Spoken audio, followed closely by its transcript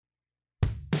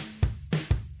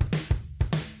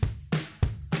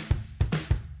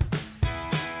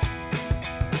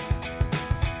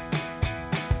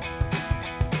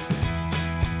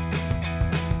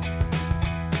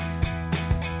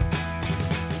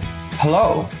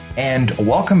Hello, and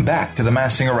welcome back to the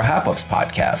Masked Singer Wrap-Ups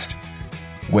podcast,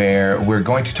 where we're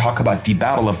going to talk about the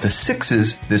Battle of the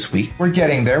Sixes this week. We're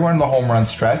getting there. We're in the home run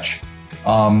stretch.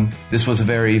 This was a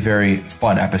very, very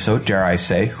fun episode, dare I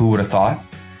say. Who would have thought?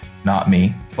 Not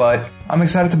me. But I'm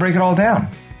excited to break it all down.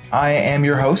 I am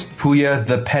your host, Puya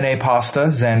the Penne Pasta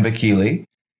Zanvakili.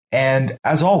 And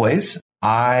as always,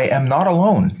 I am not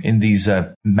alone in these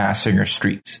Masked Singer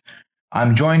streets.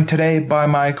 I'm joined today by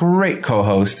my great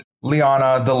co-host,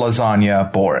 Liana the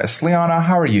Lasagna Boris. Liana,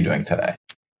 how are you doing today?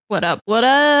 What up? What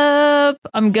up?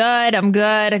 I'm good.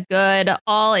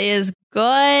 All is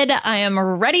good. I am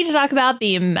ready to talk about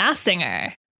the Masked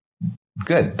Singer.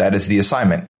 Good. That is the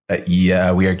assignment that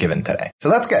we are given today.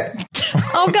 So that's good.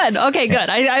 Oh, good. Okay, good.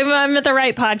 I'm at the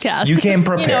right podcast. You came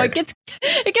prepared.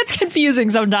 It gets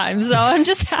confusing sometimes. So I'm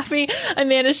just happy I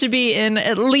managed to be in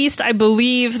at least, I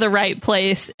believe, the right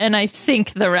place and I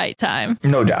think the right time.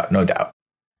 No doubt.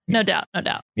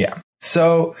 Yeah.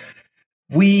 So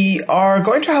we are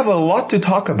going to have a lot to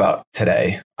talk about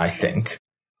today, I think.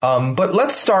 But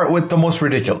let's start with the most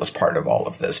ridiculous part of all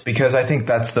of this, because I think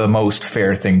that's the most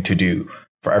fair thing to do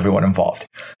for everyone involved.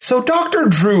 So Dr.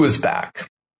 Drew is back.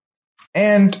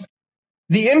 And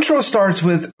the intro starts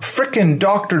with frickin'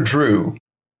 Dr. Drew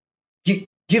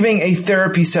giving a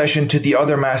therapy session to the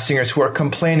other Masked Singers who are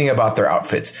complaining about their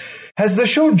outfits. Has the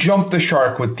show jumped the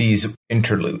shark with these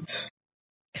interludes?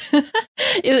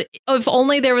 If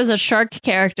only there was a shark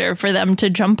character for them to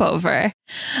jump over.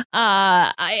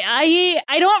 I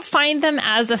don't find them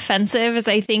as offensive as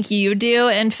I think you do.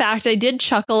 In fact, I did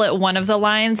chuckle at one of the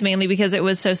lines, mainly because it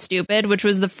was so stupid, which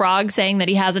was the frog saying that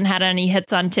he hasn't had any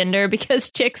hits on Tinder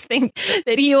because chicks think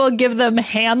that he will give them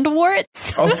hand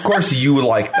warts. Of course you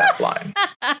like that line.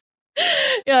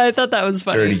 Yeah, I thought that was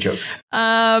funny. Dirty jokes.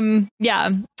 Yeah.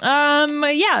 No,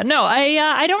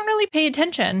 I don't really pay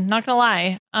attention, not gonna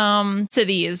lie, to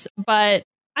these, but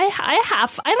I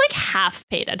half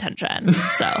paid attention.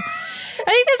 So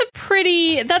I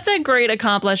think that's a great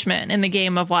accomplishment in the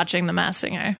game of watching The Masked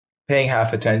Singer. Paying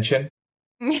half attention?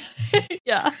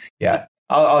 Yeah. Yeah,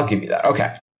 I'll give you that.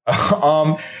 Okay.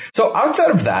 So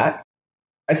outside of that,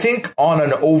 I think on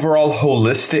an overall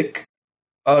holistic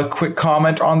quick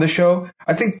comment on the show,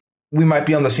 I think we might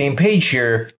be on the same page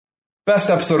here. Best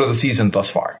episode of the season thus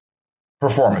far,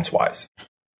 performance-wise.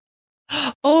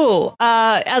 Oh,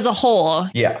 as a whole.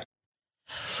 Yeah.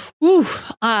 Ooh,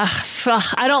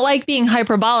 I don't like being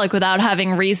hyperbolic without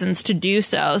having reasons to do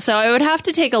so. So I would have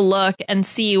to take a look and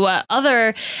see what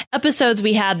other episodes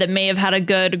we had that may have had a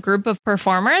good group of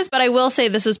performers. But I will say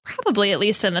this is probably at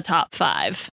least in the top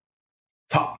 5.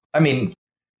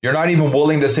 You're not even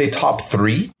willing to say top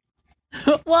 3?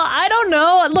 Well, I don't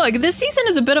know. Look, this season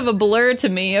is a bit of a blur to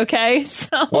me, okay?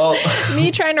 So me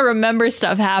trying to remember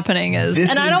stuff happening I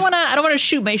don't want to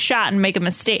shoot my shot and make a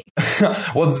mistake.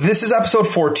 Well, this is episode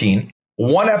 14.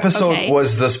 One episode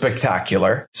was the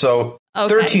spectacular. So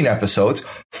 13 episodes.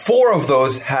 4 of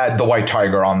those had the white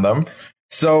tiger on them.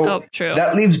 So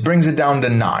that brings it down to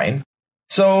 9.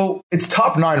 So it's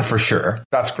top 9 for sure.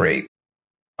 That's great.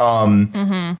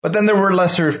 But then there were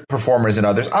lesser performers and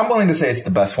others. I'm willing to say it's the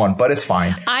best one, but it's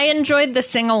fine. I enjoyed the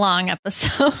sing-along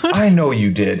episode. I know you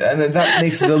did. And that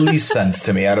makes the least sense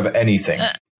to me out of anything.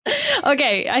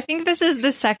 Okay. I think this is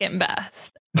the second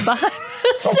best.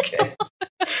 Okay.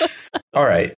 All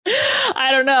right. I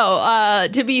don't know.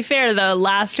 To be fair, though,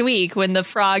 last week when the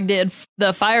frog did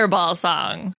the Fireball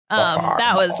song,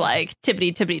 that was like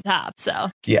tippity top. So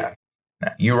yeah.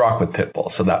 You rock with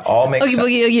Pitbull, so that all makes sense.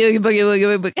 Oogie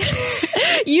boogie.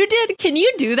 You did. Can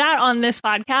you do that on this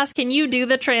podcast? Can you do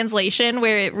the translation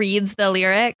where it reads the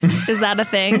lyrics? Is that a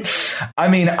thing?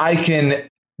 I can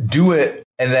do it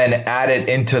and then add it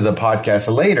into the podcast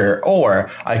later, or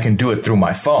I can do it through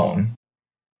my phone.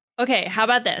 Okay, how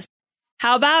about this?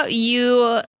 How about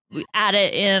you add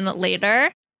it in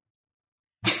later?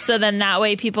 So then that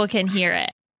way people can hear it.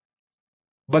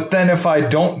 But then if I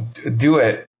don't do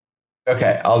it,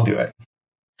 okay, I'll do it.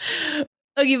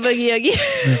 Oogie boogie.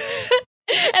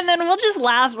 And then we'll just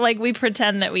laugh like we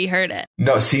pretend that we heard it.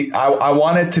 No, see, I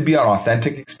want it to be an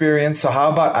authentic experience. So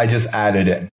how about I just add it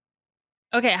in?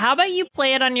 Okay, how about you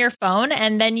play it on your phone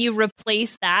and then you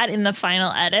replace that in the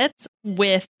final edits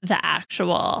with the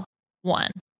actual one.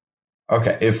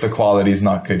 Okay, if the quality's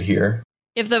not good here.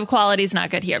 If the quality's not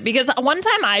good here. Because one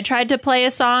time I tried to play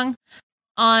a song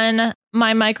on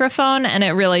my microphone and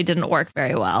it really didn't work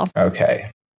very well.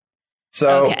 Okay.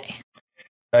 So,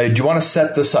 do you want to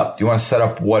set this up? Do you want to set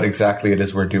up what exactly it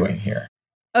is we're doing here?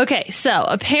 Okay, so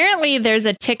apparently there's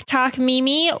a TikTok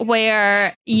meme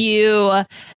where you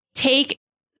take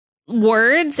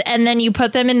words and then you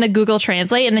put them in the Google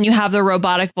Translate and then you have the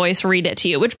robotic voice read it to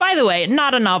you, which, by the way,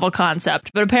 not a novel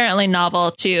concept, but apparently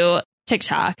novel to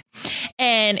TikTok.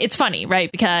 And it's funny,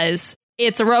 right? Because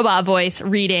it's a robot voice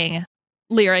reading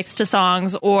lyrics to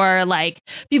songs, or like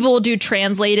people will do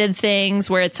translated things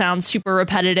where it sounds super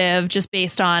repetitive just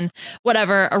based on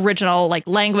whatever original like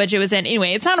language it was in.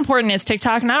 Anyway, it's not important as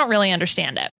TikTok and I don't really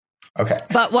understand it. Okay.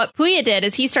 But what Puya did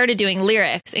is he started doing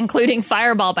lyrics, including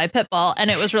Fireball by Pitbull,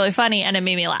 and it was really funny and it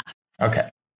made me laugh. Okay.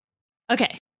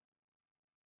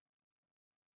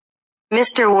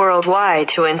 Mr. Worldwide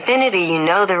to infinity, you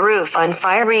know the roof on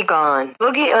fiery gone.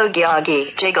 Boogie oogie oogie,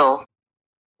 jiggle.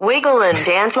 Wiggle and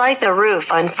dance like the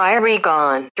roof on fiery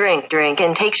gone. Drink, drink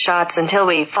and take shots until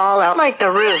we fall out like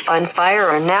the roof on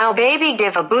fire. And now baby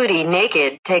give a booty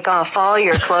naked, take off all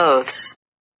your clothes.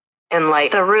 And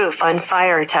light the roof on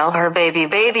fire, tell her baby,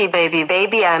 baby, baby,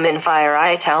 baby, I'm in fire.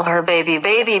 I tell her baby,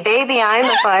 baby, baby,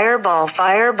 I'm a fireball,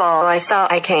 fireball. I saw,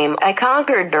 I came, I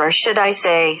conquered, or should I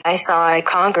say, I saw, I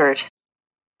conquered.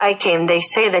 I came, they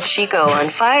say that she go on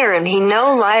fire and he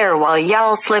no liar, while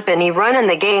y'all slip and he running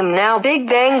the game now. Big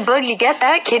bang boogie, get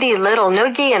that kitty little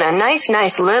noogie and a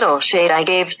nice little shade. I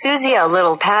gave Susie a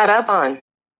little pat up on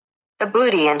the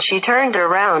booty and she turned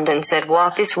around and said,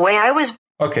 walk this way. I was...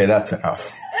 Okay, that's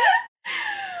enough.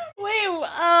 Wait,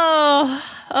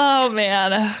 oh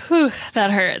man. Whew,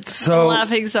 that hurts. So, I'm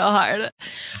laughing so hard.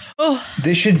 Oh.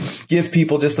 This should give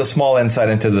people just a small insight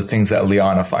into the things that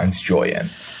Liana finds joy in.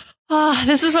 Oh,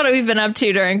 this is what we've been up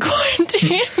to during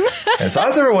quarantine. So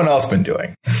how's everyone else been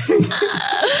doing?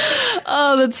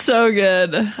 Oh, that's so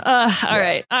good. All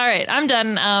right. I'm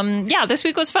done. Yeah, this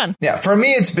week was fun. Yeah, for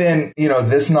me, it's been,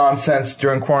 this nonsense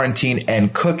during quarantine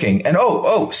and cooking. And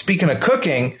speaking of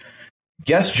cooking,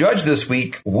 guest judge this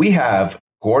week, we have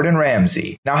Gordon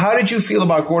Ramsay. Now, how did you feel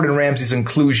about Gordon Ramsay's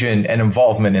inclusion and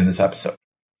involvement in this episode?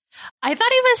 I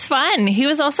thought he was fun. He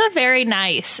was also very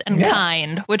nice and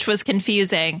kind, which was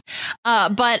confusing.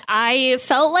 But I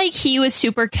felt like he was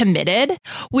super committed,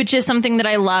 which is something that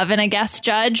I love in a guest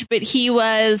judge. But he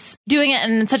was doing it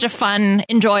in such a fun,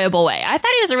 enjoyable way. I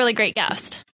thought he was a really great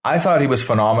guest. I thought he was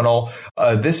phenomenal.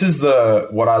 This is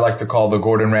what I like to call the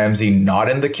Gordon Ramsay not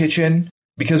in the kitchen.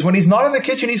 Because when he's not in the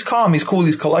kitchen, he's calm, he's cool,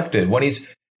 he's collected. When he's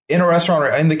in a restaurant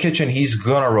or in the kitchen, he's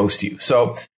going to roast you.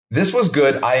 So this was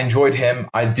good. I enjoyed him.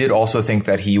 I did also think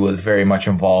that he was very much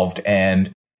involved,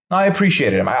 and I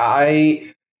appreciated him.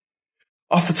 I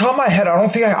off the top of my head, I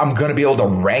don't think I'm going to be able to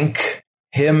rank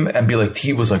him and be like,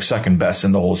 he was like second best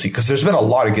in the whole season, because there's been a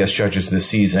lot of guest judges this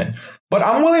season. But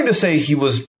I'm willing to say he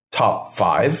was top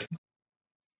 5.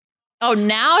 Oh,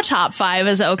 now top 5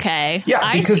 is okay.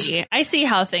 Yeah, because I see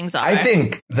how things are. I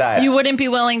think that you wouldn't be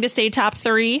willing to say top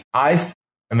 3. I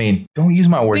mean, don't use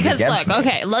my words against me.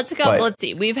 Okay, let's go. Let's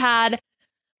see. We've had,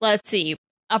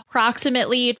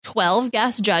 approximately 12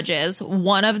 guest judges.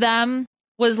 One of them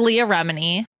was Leah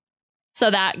Remini.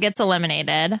 So that gets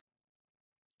eliminated.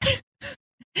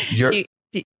 Is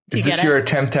this your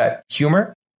attempt at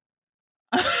humor?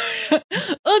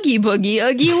 Oogie boogie,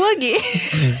 oogie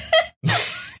woogie.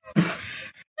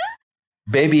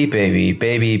 Baby, baby,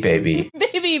 baby, baby.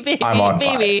 Baby, baby, I'm on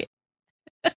baby.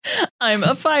 I'm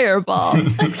a fireball.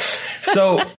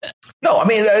 So, no, I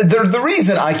mean, the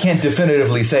reason I can't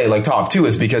definitively say like top 2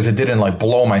 is because it didn't like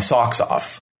blow my socks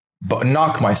off, but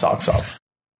knock my socks off.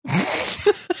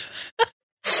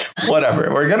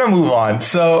 Whatever. We're going to move on.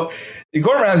 So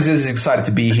Gordon Ramsay is excited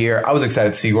to be here. I was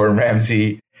excited to see Gordon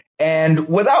Ramsay. And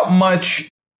without much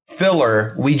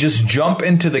filler, we just jump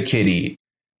into the kitty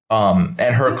and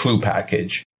her clue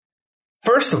package.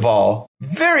 First of all,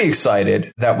 very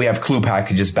excited that we have clue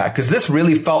packages back, because this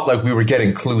really felt like we were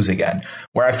getting clues again,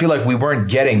 where I feel like we weren't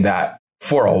getting that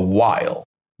for a while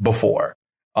before,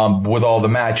 with all the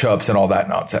matchups and all that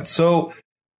nonsense. So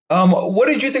what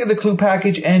did you think of the clue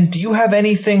package, and do you have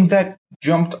anything that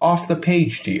jumped off the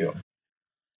page to you?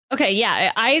 Okay,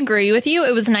 yeah, I agree with you.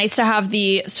 It was nice to have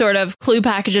the sort of clue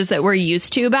packages that we're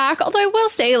used to back. Although I will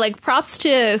say, like, props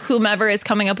to whomever is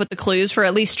coming up with the clues for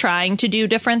at least trying to do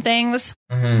different things.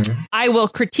 Mm-hmm. I will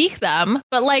critique them,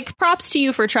 but like, props to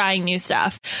you for trying new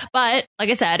stuff. But like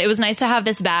I said, it was nice to have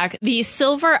this back. The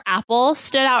silver apple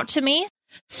stood out to me.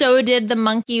 So did the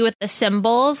monkey with the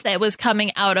symbols that was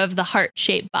coming out of the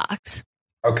heart-shaped box.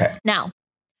 Okay. Now,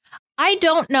 I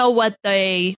don't know what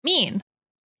they mean,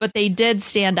 but they did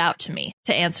stand out to me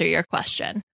to answer your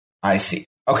question. I see.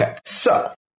 Okay.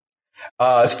 So,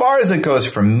 as far as it goes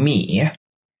for me,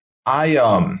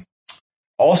 I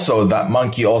also, that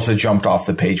monkey also jumped off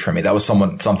the page for me. That was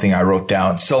something I wrote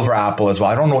down. Silver apple as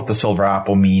well. I don't know what the silver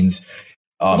apple means.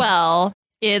 Well,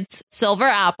 it's silver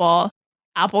apple,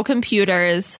 Apple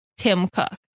Computers, Tim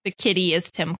Cook. the kitty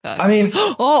is Tim Cook. I mean,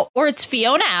 or it's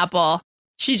Fiona Apple.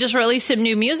 She just released some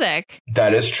new music.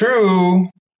 that is true.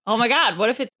 Oh my God. What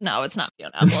if it's not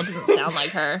Fiona Apple. It doesn't sound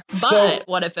like her. But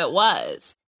what if it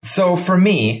was? So for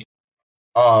me,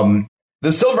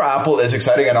 the silver apple is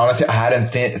exciting. And honestly, I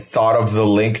hadn't thought of the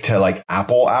link to like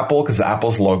Apple, because the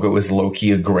Apple's logo is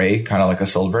low-key a gray, kind of like a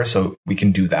silver. So we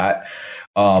can do that.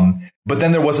 But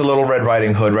then there was a Little Red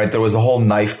Riding Hood, right? There was a whole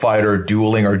knife fight or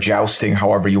dueling or jousting,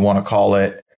 however you want to call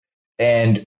it.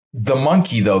 And the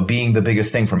monkey, though, being the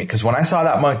biggest thing for me, because when I saw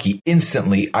that monkey,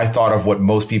 instantly I thought of what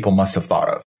most people must have thought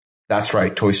of. That's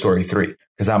right, Toy Story 3,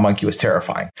 because that monkey was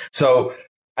terrifying. So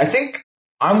I think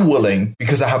I'm willing,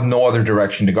 because I have no other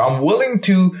direction to go, I'm willing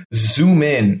to zoom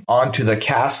in onto the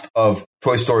cast of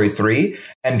Toy Story 3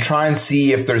 and try and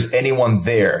see if there's anyone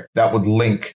there that would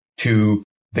link to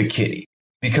the kitty,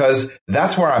 because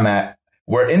that's where I'm at.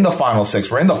 We're in the final 6.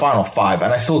 We're in the final 5,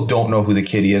 and I still don't know who the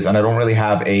kitty is, and I don't really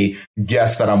have a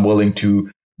guess that I'm willing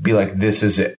to be like, this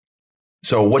is it.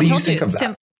 So what do you think of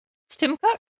that? It's Tim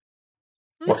Cook.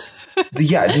 Well,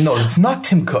 yeah, no, it's not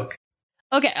Tim Cook.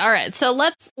 Okay, all right. So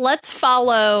let's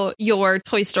follow your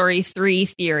Toy Story 3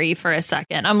 theory for a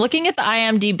second. I'm looking at the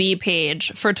IMDb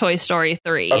page for Toy Story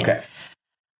 3. Okay.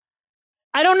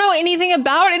 I don't know anything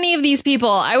about any of these people.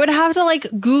 I would have to like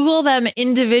Google them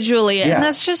individually, and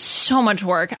that's just so much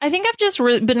work. I think I've just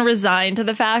been resigned to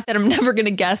the fact that I'm never going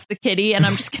to guess the kitty, and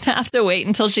I'm just going to have to wait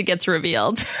until she gets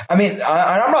revealed. I mean,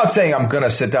 I'm not saying I'm going to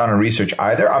sit down and research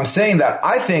either. I'm saying that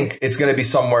I think it's going to be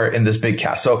somewhere in this big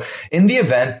cast. So in the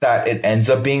event that it ends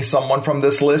up being someone from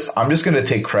this list, I'm just going to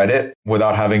take credit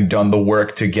without having done the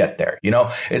work to get there. You know,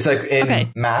 it's like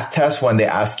in math tests when they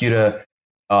ask you to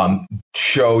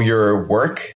show your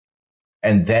work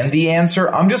and then the answer.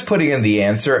 I'm just putting in the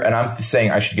answer, and I'm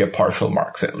saying I should get partial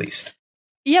marks at least.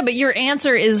 Yeah, but your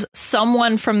answer is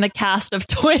someone from the cast of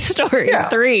Toy Story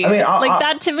 3. I mean,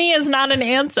 that to me is not an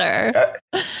answer.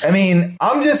 I mean,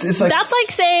 it's like, that's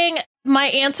like saying my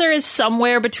answer is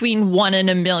somewhere between 1 and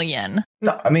 1 million.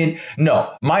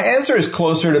 No, my answer is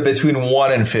closer to between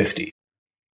 1 and 50.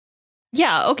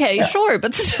 Yeah, okay, sure,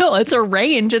 but still, it's a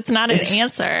range. It's not an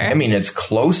answer. I mean, it's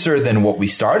closer than what we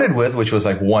started with, which was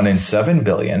like 1 in 7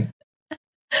 billion.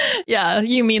 Yeah,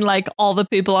 you mean like all the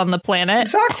people on the planet?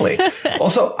 Exactly.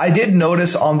 Also, I did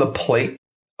notice on the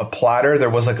platter, there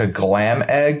was like a glam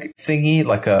egg thingy,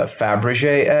 like a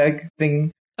Fabergé egg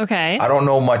thing. Okay. I don't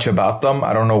know much about them.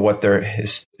 I don't know what their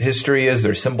history is,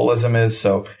 their symbolism is.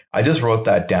 So I just wrote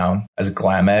that down as a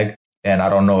glam egg, and I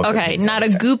don't know if okay, not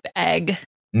anything. A goop egg.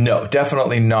 No,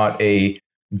 definitely not a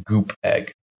goop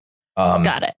egg.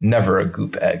 Got it. Never a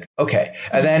goop egg. Okay.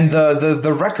 And then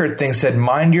the record thing said,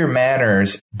 Mind Your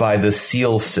Manners by the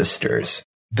Seal Sisters.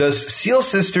 Does Seal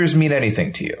Sisters mean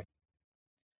anything to you?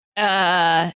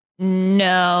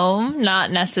 No,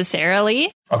 not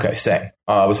necessarily. Okay, same.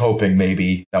 I was hoping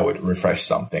maybe that would refresh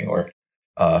something or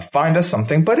find us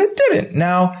something, but it didn't.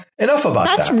 Now, enough about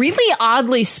that. That's really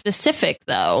oddly specific,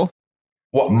 though.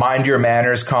 What, Mind Your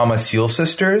Manners, Seal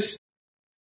Sisters?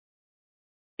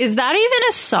 Is that even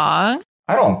a song?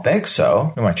 I don't think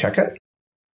so. You want to check it?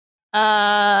 Who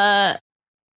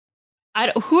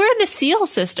are the Seal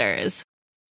Sisters?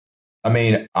 I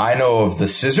mean, I know of the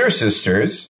Scissor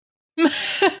Sisters.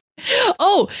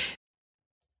 Oh.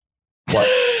 What?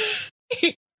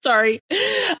 Sorry.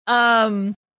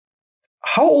 How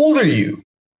old are you?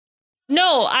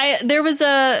 No, there was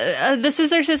the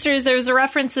Scissor Sisters. There was a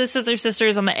reference to the Scissor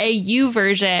Sisters on the AU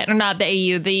version, or not the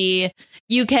AU, the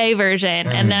UK version.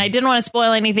 And then I didn't want to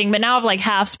spoil anything, but now I've like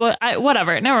half spoiled.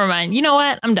 Whatever, never mind. You know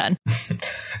what? I'm done.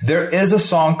 There is a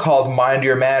song called Mind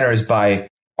Your Manners by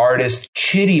artist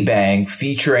Chitty Bang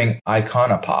featuring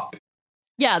Iconopop.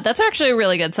 Yeah, that's actually a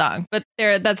really good song, but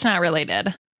that's not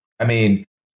related. I mean,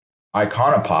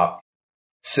 Iconopop,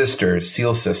 sisters,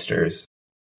 Seal Sisters.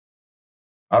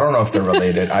 I don't know if they're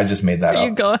related. I just made that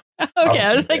up. Okay,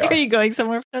 I was like, are you going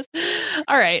somewhere for this?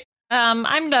 All right.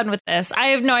 I'm done with this. I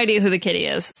have no idea who the kitty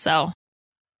is, so.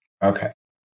 Okay.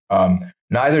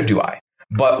 Neither do I.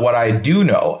 But what I do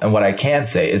know and what I can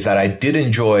say is that I did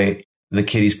enjoy the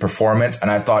kitty's performance,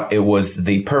 and I thought it was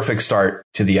the perfect start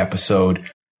to the episode.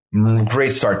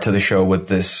 Great start to the show with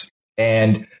this.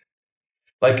 And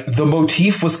like the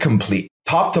motif was complete.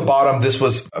 Top to bottom, this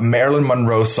was a Marilyn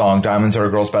Monroe song, Diamonds Are a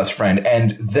Girl's Best Friend,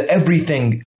 and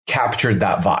everything captured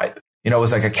that vibe. You know, it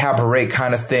was like a cabaret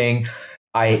kind of thing.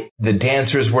 The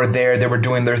dancers were there. They were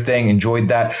doing their thing. Enjoyed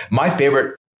that. My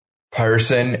favorite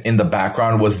person in the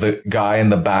background was the guy in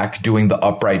the back doing the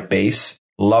upright bass.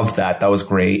 Loved that. That was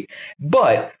great.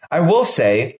 But I will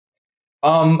say,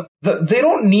 They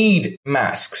don't need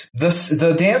masks.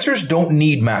 The dancers don't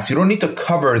need masks. You don't need to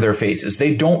cover their faces.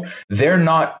 They're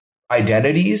not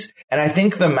identities. And I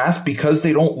think the mask, because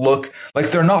they don't look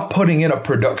like, they're not putting in a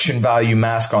production value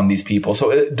mask on these people.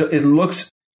 So it looks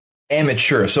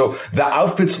amateur. So the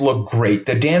outfits look great.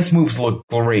 The dance moves look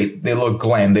great. They look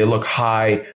glam. They look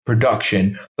high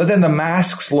production, but then the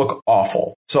masks look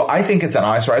awful. So I think it's an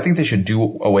eyesore. I think they should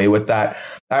do away with that.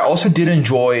 I also did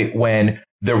enjoy when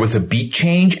there was a beat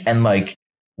change and like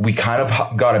we kind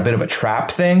of got a bit of a trap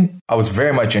thing. I was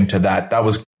very much into that. That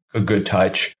was a good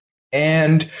touch.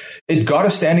 And it got a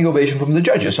standing ovation from the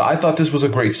judges. So I thought this was a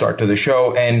great start to the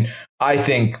show. And I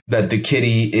think that the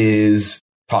kitty is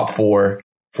top 4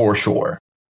 for sure.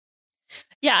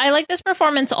 Yeah, I like this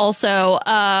performance also.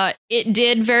 It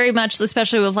did very much,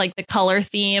 especially with like the color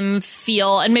theme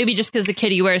feel, and maybe just because the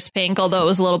kitty wears pink, although it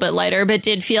was a little bit lighter, but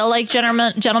did feel like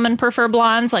gentlemen prefer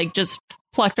blondes, like just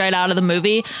plucked right out of the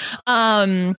movie.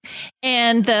 And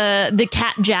the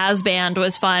cat jazz band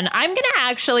was fun. I'm going to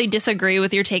actually disagree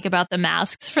with your take about the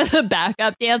masks for the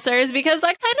backup dancers because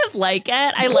I kind of like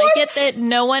it. I like it that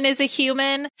no one is a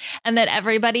human and that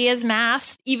everybody is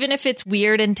masked, even if it's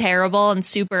weird and terrible and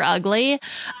super ugly.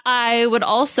 I would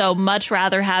also much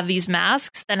rather have these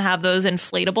masks than have those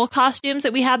inflatable costumes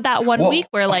that we had that one week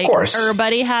where like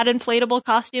everybody had inflatable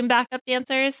costume backup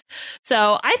dancers.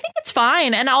 So I think it's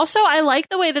fine. And also I like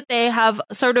the way that they have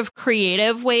sort of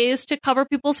creative ways to cover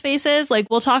people's faces. Like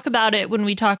we'll talk about it when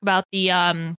we talk about the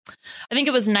I think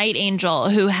it was Night Angel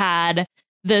who had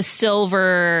the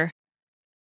silver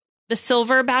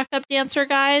backup dancer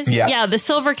guys. Yeah, the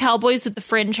silver cowboys with the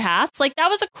fringe hats. Like that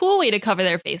was a cool way to cover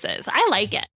their faces. I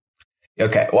like it.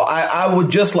 Okay, well, I would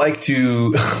just like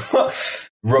to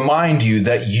remind you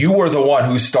that you were the one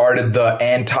who started the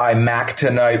anti-Mac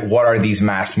tonight. What are these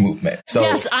masks movement? So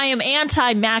yes, I am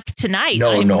anti-Mac tonight.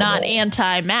 I'm not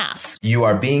anti-mask. You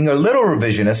are being a little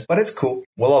revisionist, but it's cool.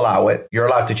 We'll allow it. You're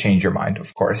allowed to change your mind,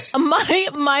 of course.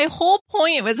 My whole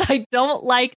point was I don't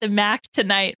like the Mac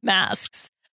tonight masks.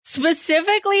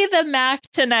 Specifically the Mac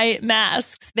tonight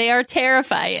masks. They are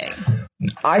terrifying.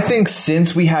 I think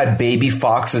since we had Baby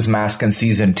Fox's mask in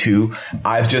season 2,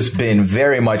 I've just been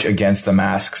very much against the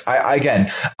masks. I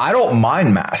don't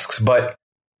mind masks, but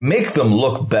make them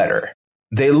look better.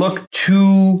 They look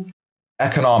too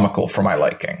economical for my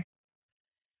liking.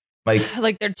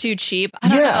 Like they're too cheap. I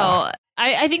don't know.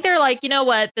 I think they're like, you know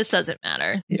what? This doesn't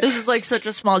matter. Yeah. This is like such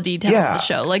a small detail of the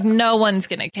show. Like no one's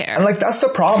going to care. And like that's the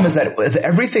problem is that with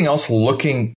everything else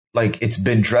looking like it's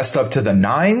been dressed up to the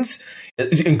nines,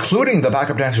 including the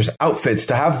backup dancers' outfits,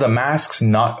 to have the masks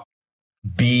not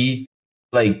be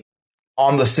like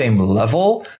on the same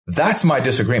level, that's my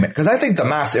disagreement. Because I think the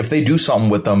masks, if they do something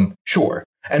with them, sure.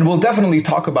 And we'll definitely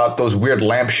talk about those weird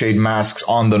lampshade masks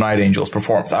on the Night Angels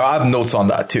performance. I have notes on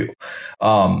that too.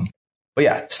 But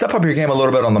yeah, step up your game a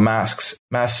little bit on the masks,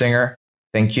 Masked Singer.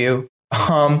 Thank you.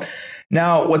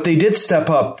 Now, what they did step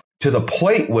up to the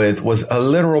plate with was a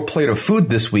literal plate of food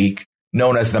this week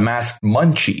known as the Masked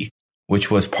Munchie, which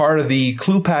was part of the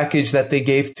clue package that they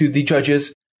gave to the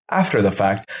judges after the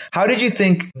fact. How did you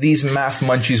think these Masked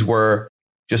Munchies were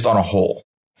just on a whole?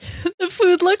 The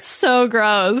food looks so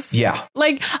gross. Yeah.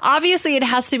 Like, obviously it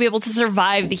has to be able to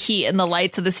survive the heat and the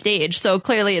lights of the stage. So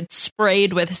clearly it's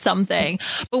sprayed with something.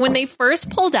 But when they first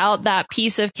pulled out that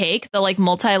piece of cake, the like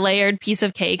multi-layered piece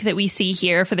of cake that we see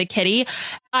here for the kitty,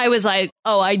 I was like,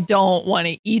 oh, I don't want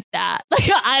to eat that. Like,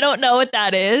 I don't know what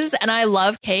that is. And I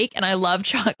love cake and I love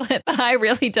chocolate, but I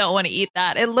really don't want to eat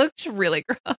that. It looked really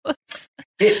gross.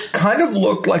 It kind of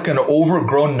looked like an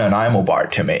overgrown Nanaimo bar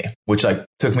to me, which like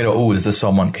took me to, oh, is this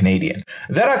someone Canadian?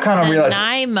 Then I kind of realized.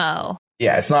 Nanaimo.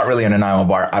 Yeah, it's not really a Nanaimo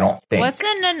bar, I don't think. What's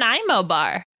a Nanaimo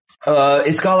bar?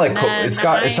 It's got like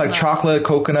it's like chocolate,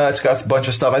 coconut. It's got a bunch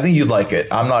of stuff. I think you'd like it.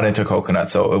 I'm not into coconut,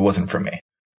 so it wasn't for me.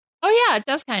 Oh yeah, it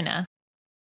does kind of.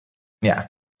 Yeah.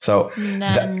 So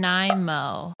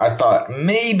Nanaimo. I thought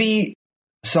maybe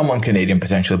someone Canadian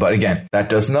potentially, but again, that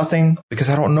does nothing because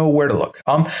I don't know where to look.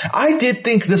 I did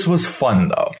think this was fun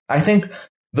though. I think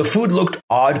the food looked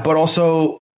odd, but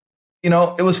also, you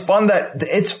know, it was fun that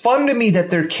it's fun to me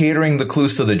that they're catering the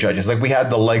clues to the judges. Like we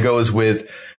had the Legos with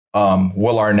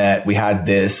Will Arnett. We had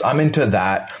this. I'm into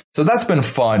that. So that's been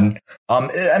fun.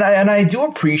 And I do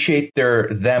appreciate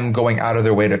them going out of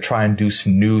their way to try and do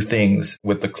some new things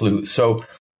with the clues. So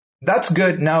that's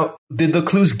good. Now, did the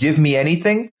clues give me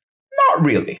anything? Not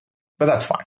really, but that's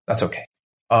fine. That's okay.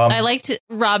 I liked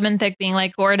Robin Thicke being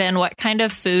like, Gordon, what kind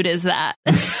of food is that?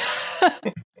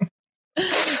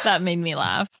 That made me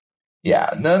laugh. Yeah,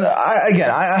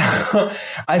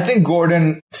 I think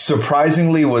Gordon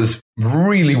surprisingly was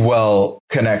really well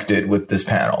connected with this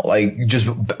panel, like just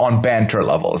on banter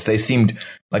levels. He seemed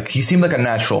like a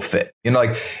natural fit. You know,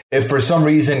 like if for some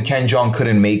reason Ken Jeong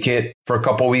couldn't make it for a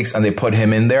couple of weeks and they put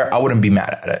him in there, I wouldn't be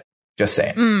mad at it. Just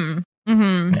saying.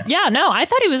 Mm-hmm. Yeah, no, I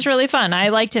thought he was really fun. I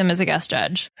liked him as a guest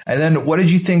judge. And then what did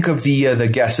you think of the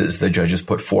guesses the judges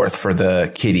put forth for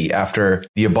the kitty after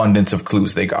the abundance of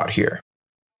clues they got here?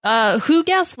 Who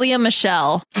guessed Leah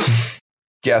Michelle?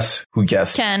 Guess who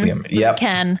guessed Ken. Liam? Yep.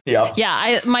 Ken. Yep.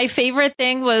 Yeah. My favorite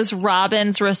thing was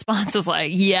Robin's response was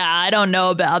like, yeah, I don't know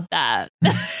about that.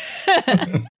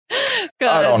 I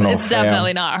don't know, it's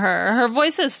definitely not her. Her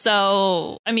voice is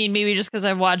so, I mean, maybe just because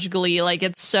I've watched Glee, like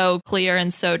it's so clear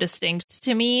and so distinct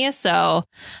to me. So,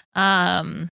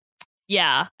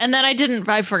 yeah. And then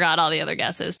I forgot all the other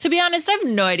guesses. To be honest, I have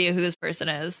no idea who this person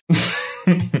is.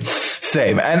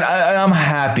 Same. And I'm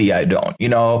happy I don't. You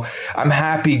know, I'm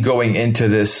happy going into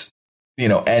this, you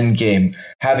know, end game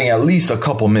having at least a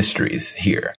couple mysteries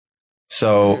here.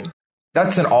 So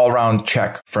that's an all-round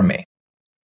check for me.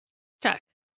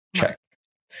 Check.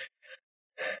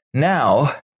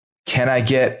 Now, can I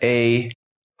get a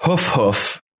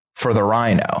hoof for the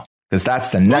rhino? Because that's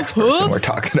the next person we're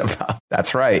talking about.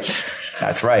 That's right.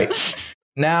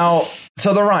 Now,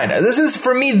 so the rhino, this is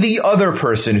for me the other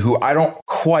person who I don't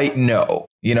quite know,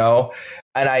 you know,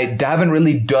 and I haven't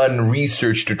really done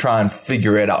research to try and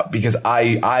figure it out because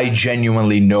I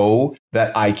genuinely know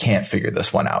that I can't figure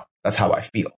this one out. That's how I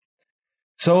feel.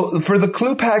 So for the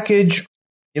clue package,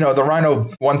 you know, the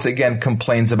rhino once again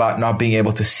complains about not being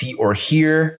able to see or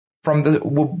hear from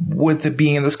with it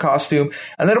being in this costume.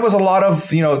 And then it was a lot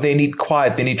of, you know, they need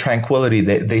quiet, they need tranquility.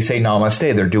 They say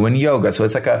namaste, they're doing yoga. So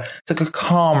it's like a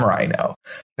calm rhino.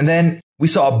 And then we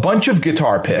saw a bunch of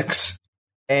guitar picks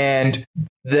and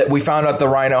that we found out the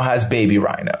rhino has baby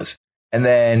rhinos. And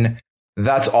then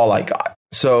that's all I got.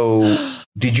 So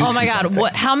did you? Oh my God.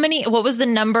 Something? What was the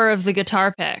number of the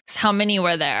guitar picks? How many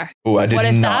were there? Oh, I did not.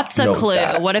 What if that's a clue?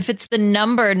 That. What if it's the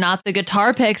number, not the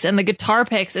guitar picks, and the guitar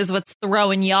picks is what's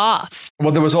throwing you off?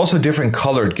 Well, there was also different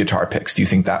colored guitar picks. Do you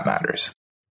think that matters?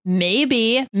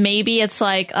 Maybe it's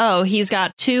like, oh, he's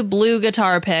got 2 blue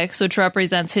guitar picks, which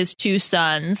represents his 2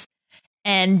 sons.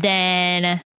 And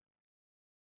then,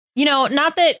 you know,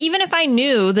 not that even if I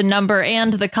knew the number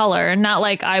and the color, not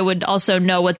like I would also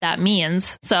know what that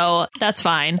means. So that's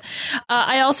fine.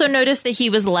 I also noticed that he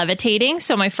was levitating.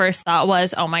 So my first thought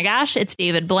was, oh my gosh, it's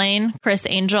David Blaine, Chris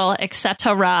Angel,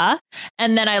 etc.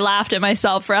 And then I laughed at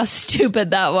myself for how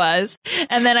stupid that was.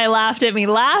 And then I laughed at me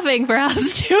laughing for how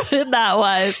stupid that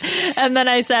was. And then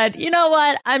I said, you know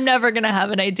what? I'm never going to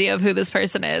have an idea of who this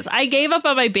person is. I gave up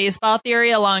on my baseball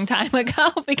theory a long time ago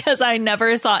because I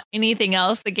never saw anything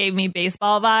else that gave me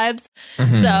baseball vibes.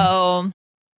 Mm-hmm. So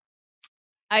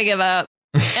I give up.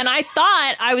 And I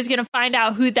thought I was going to find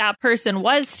out who that person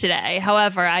was today.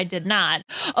 However, I did not.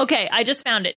 Okay, I just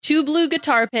found it. 2 blue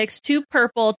guitar picks, 2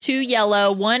 purple, 2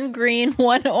 yellow, 1 green,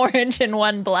 1 orange, and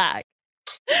 1 black.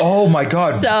 Oh my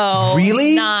God. So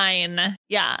really? 9.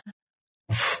 Yeah.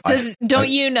 Don't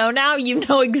you know now? You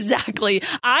know exactly.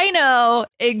 I know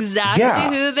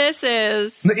exactly who this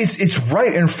is. It's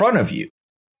right in front of you.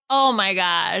 Oh my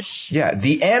gosh. Yeah,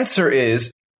 the answer is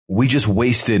we just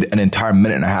wasted an entire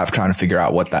minute and a half trying to figure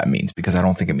out what that means because I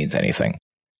don't think it means anything.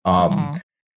 I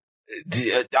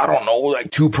don't know, like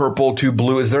 2 purple, 2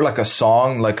 blue. Is there like a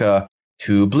song like a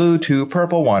 2 blue, 2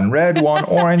 purple, 1 red, 1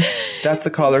 orange? That's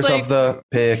the colors of the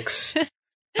picks.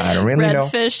 I don't really know.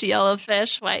 Red fish, yellow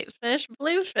fish, white fish,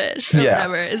 blue fish, or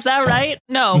whatever. Is that right?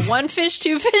 No, 1 fish,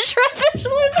 2 fish, red fish,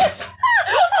 1 fish.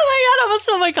 Oh my God, I almost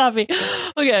spilled my coffee.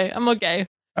 Okay, I'm okay.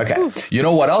 Okay. You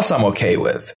know what else I'm okay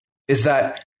with is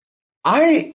that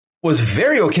I was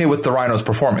very okay with the Rhino's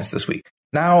performance this week.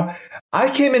 Now, I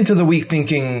came into the week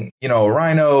thinking, you know,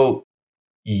 Rhino,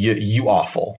 you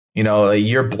awful. You know,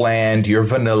 you're bland, you're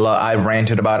vanilla. I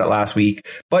ranted about it last week.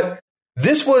 But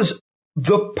this was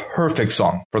the perfect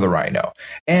song for the Rhino.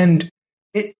 And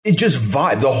it just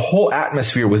vibed. The whole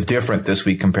atmosphere was different this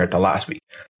week compared to last week.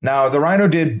 Now, the Rhino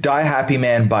did Die Happy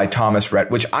Man by Thomas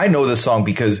Rhett, which I know this song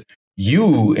because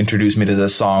you introduced me to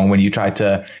this song when you tried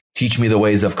to teach me the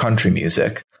ways of country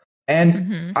music.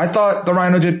 And I thought the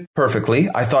Rhino did perfectly.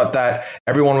 I thought that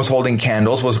everyone was holding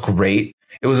candles was great.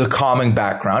 It was a calming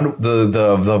background.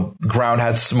 The ground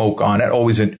had smoke on it.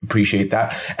 Always appreciate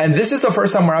that. And this is the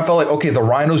first time where I felt like, okay, the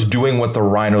Rhino's doing what the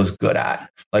Rhino's good at,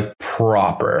 like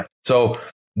proper. So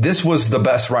this was the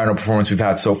best Rhino performance we've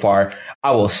had so far.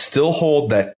 I will still hold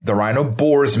that the Rhino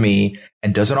bores me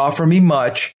and doesn't offer me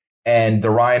much. And the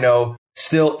Rhino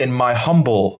still, in my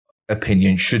humble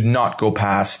opinion, should not go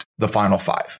past the final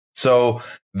 5. So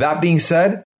that being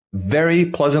said, very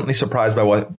pleasantly surprised by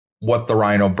what the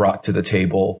Rhino brought to the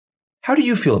table. How do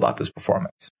you feel about this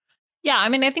performance? Yeah, I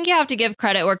mean, I think you have to give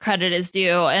credit where credit is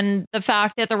due. And the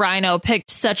fact that the Rhino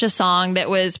picked such a song that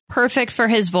was perfect for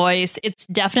his voice, it's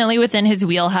definitely within his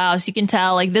wheelhouse. You can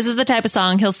tell, like, this is the type of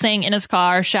song he'll sing in his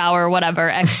car, shower,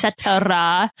 whatever,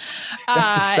 etc.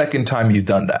 That's the second time you've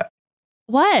done that.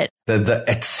 What? The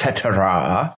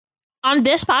etc. On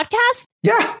this podcast?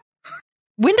 Yeah.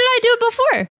 When did I do it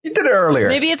before? You did it earlier.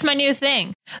 Maybe it's my new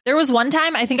thing. There was one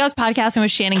time, I think I was podcasting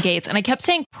with Shannon Gates, and I kept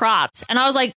saying props. And I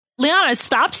was like, Liana,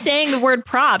 stop saying the word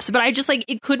props. But I just like,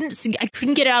 I couldn't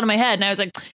get it out of my head. And I was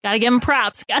like, gotta give him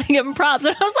props. And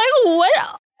I was like,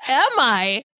 what am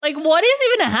I? Like, what is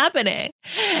even happening?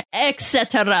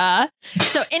 Etc.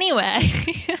 So anyway.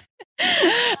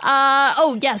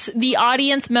 Oh, yes. The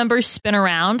audience members spin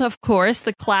around, of course,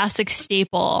 the classic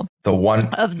staple. The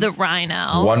one of the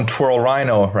Rhino. One twirl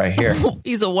Rhino right here.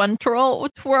 He's a one twirl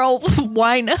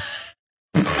Rhino.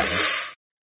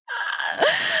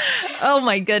 Oh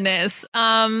my goodness.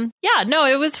 Yeah, no,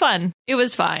 it was fun. It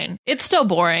was fine. It's still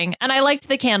boring. And I liked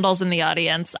the candles in the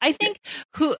audience. I think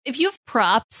if you have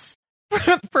props,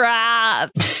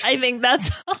 I think that's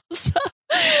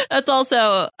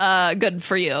also good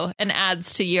for you and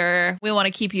adds to your, we want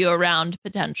to keep you around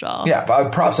potential. Yeah,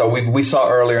 but props. We saw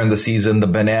earlier in the season, the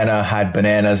banana had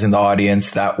bananas in the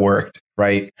audience. That worked.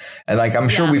 Right. And like, I'm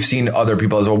sure we've seen other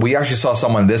people as well. We actually saw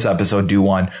someone this episode do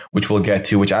one, which we'll get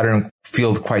to, which I don't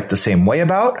feel quite the same way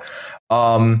about.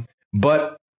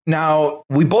 But now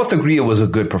we both agree it was a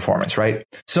good performance, right?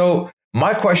 So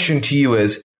my question to you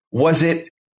is, was it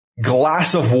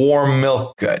glass of warm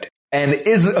milk good? And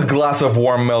is a glass of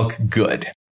warm milk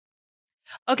good?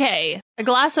 Okay, a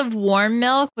glass of warm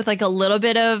milk with like a little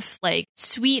bit of like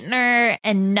sweetener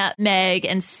and nutmeg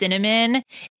and cinnamon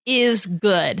is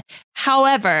good.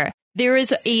 However, there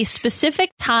is a specific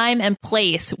time and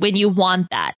place when you want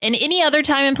that. And any other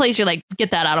time and place, you're like,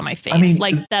 get that out of my face. I mean,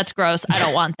 like, that's gross. I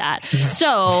don't want that.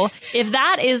 So if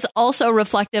that is also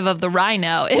reflective of the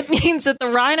Rhino, it means that the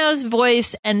Rhino's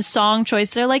voice and song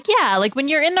choices are like, yeah, like when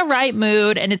you're in the right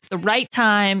mood and it's the right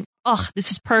time, oh, this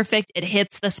is perfect. It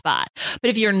hits the spot. But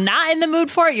if you're not in the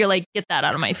mood for it, you're like, get that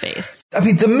out of my face. I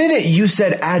mean, the minute you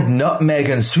said add nutmeg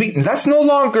and sweeten, that's no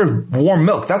longer warm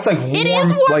milk. That's like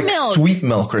warm like milk. Sweet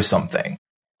milk or something.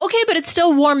 Okay, but it's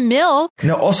still warm milk.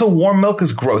 No, also warm milk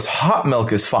is gross. Hot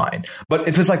milk is fine. But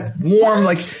if it's like warm,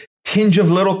 like tinge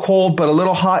of little cold, but a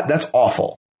little hot, that's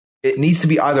awful. It needs to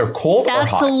be either cold or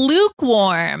hot. That's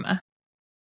lukewarm.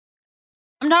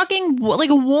 I'm talking like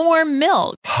warm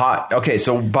milk. Hot. Okay,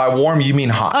 so by warm, you mean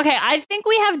hot. Okay, I think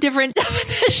we have different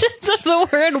definitions of the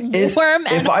word warm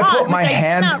and hot, I put my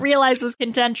hand, I did not realize was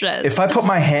contentious. If I put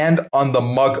my hand on the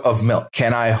mug of milk,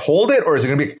 can I hold it or is it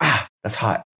going to be, that's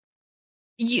hot?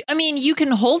 I mean, you can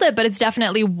hold it, but it's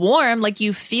definitely warm. Like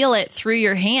you feel it through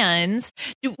your hands.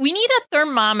 We need a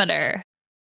thermometer.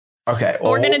 Okay.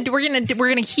 Well, we're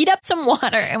gonna heat up some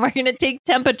water and we're gonna take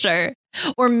temperature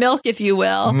or milk, if you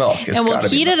will. Milk. And we'll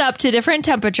heat it up to different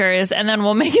temperatures and then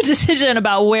we'll make a decision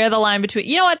about where the line between.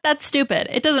 You know what? That's stupid.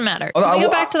 It doesn't matter. Can we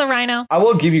go back to the Rhino? I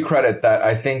will give you credit that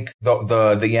I think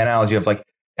the analogy of like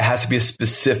it has to be a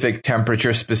specific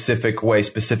temperature, specific way,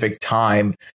 specific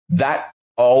time. That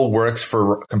all works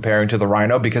for comparing to the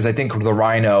Rhino because I think the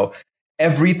Rhino,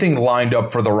 everything lined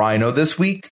up for the Rhino this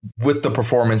week with the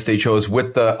performance they chose,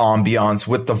 with the ambiance,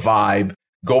 with the vibe.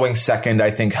 Going second, I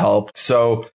think, helped.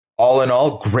 So all in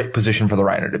all, great position for the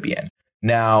Rhino to be in.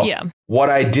 Now,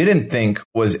 what I didn't think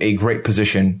was a great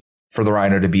position for the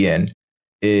Rhino to be in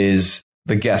is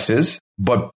the guesses.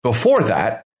 But before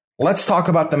that, let's talk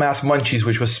about the Mass Munchies,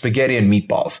 which was spaghetti and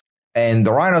meatballs. And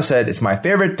the Rhino said, it's my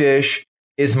favorite dish.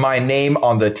 Is my name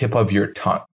on the tip of your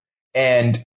tongue?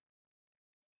 And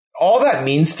all that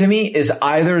means to me is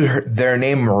either their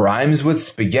name rhymes with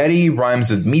spaghetti, rhymes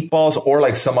with meatballs, or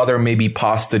like some other maybe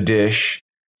pasta dish.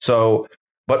 So,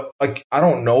 but like, I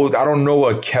don't know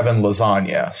a Kevin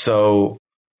lasagna. So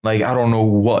like, I don't know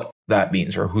what that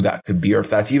means or who that could be, or if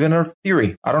that's even a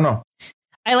theory. I don't know.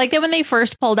 I like that when they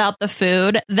first pulled out the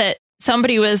food that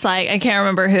somebody was like, I can't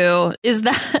remember who, is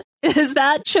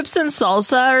that chips and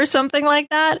salsa or something like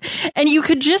that? And you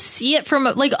could just see it from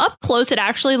like up close. It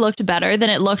actually looked better than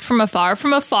it looked from afar.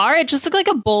 From afar, it just looked like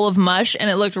a bowl of mush and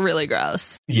it looked really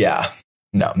gross. Yeah.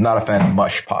 No, not a fan of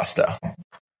mush pasta.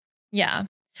 Yeah.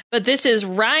 But this is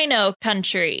Rhino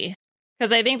country.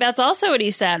 Because I think that's also what he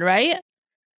said, right?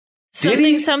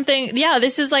 Something. Yeah,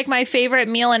 this is like my favorite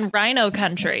meal in Rhino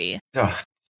country.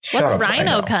 What's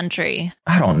Rhino country?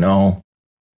 I don't know.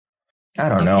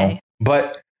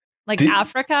 But like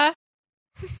Africa?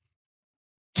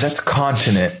 That's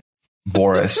continent,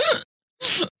 Boris.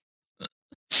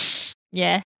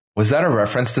 Yeah. Was that a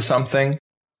reference to something?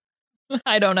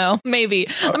 I don't know. Maybe.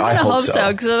 I'm going I to hope hope so.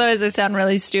 so, because otherwise I sound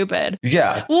really stupid.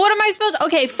 Yeah. Well, what am I supposed to?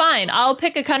 Okay, fine. I'll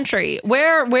pick a country.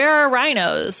 Where are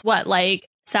rhinos? What, like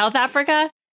South Africa?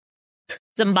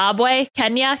 Zimbabwe?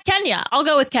 Kenya? Kenya. I'll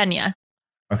go with Kenya.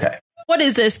 Okay. What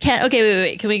is this? Okay,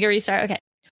 wait. Can we go restart? Okay.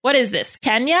 What is this?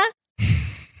 Kenya?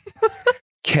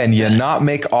 Can you not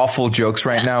make awful jokes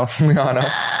right now, Liana?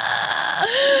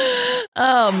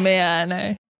 Oh,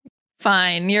 man.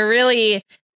 Fine. You're really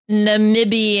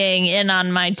Namibiaing in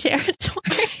on my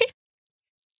territory.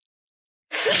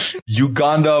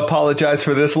 Uganda apologize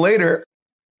for this later.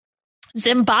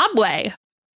 Zimbabwe.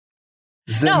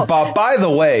 By the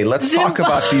way, let's talk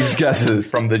about these guesses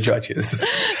from the judges.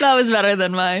 That was better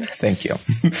than mine. Thank you.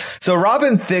 So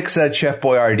Robin Thicke said Chef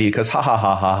Boyardee because ha ha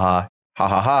ha ha ha ha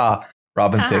ha ha.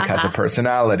 Robin Thicke has a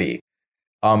personality.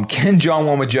 Ken Jeong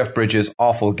went with Jeff Bridges,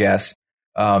 awful guess.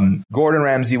 Gordon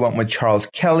Ramsay went with Charles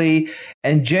Kelly,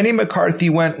 and Jenny McCarthy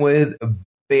went with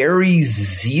Barry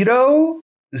Zito,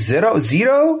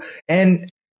 and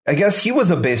I guess he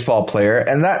was a baseball player,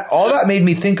 and that all that made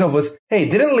me think of was, hey,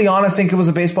 didn't Liana think it was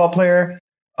a baseball player?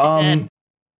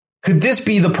 Could this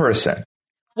be the person?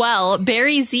 Well,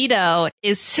 Barry Zito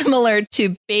is similar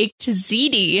to Baked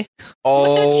Ziti.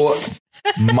 Oh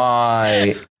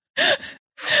my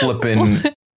flippin'.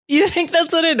 You think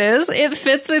that's what it is? It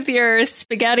fits with your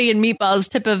spaghetti and meatballs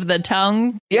tip of the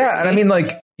tongue. Yeah, and I mean,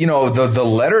 like, you know, the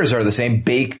letters are the same.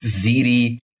 Baked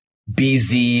Ziti,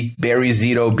 BZ, Barry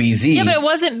Zito, BZ. Yeah, but it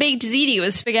wasn't Baked Ziti. It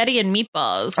was spaghetti and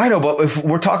meatballs. I know, but if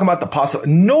we're talking about the possible,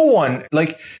 no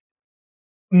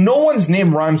one's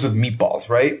name rhymes with meatballs,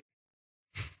 right?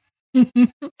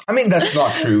 I mean, that's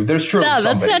not true. There's surely somebody.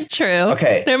 No, that's not true.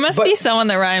 Okay. There must be someone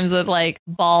that rhymes with like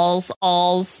balls,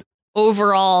 alls,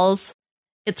 overalls.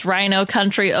 It's Rhino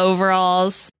Country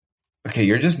overalls. Okay,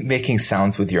 you're just making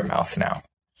sounds with your mouth now.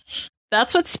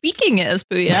 That's what speaking is,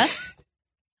 Booyah.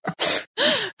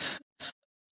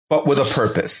 But with a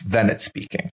purpose, then it's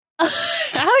speaking.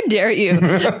 How dare you?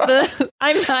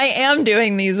 I am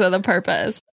doing these with a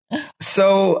purpose.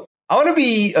 So I want to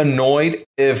be annoyed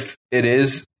if it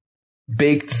is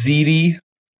Baked Ziti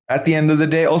at the end of the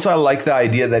day. Also, I like the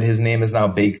idea that his name is now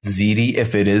Baked Ziti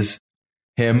if it is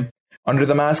him under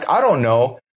the mask. I don't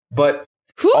know, but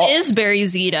who is Barry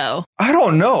Zito? I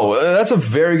don't know. That's a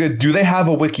very good. Do they have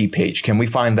a wiki page? Can we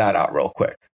find that out real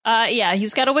quick? Yeah,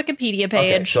 he's got a Wikipedia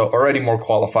page. Okay, so already more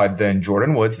qualified than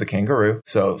Jordan Woods, the kangaroo.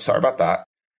 So sorry about that.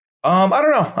 I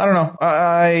don't know.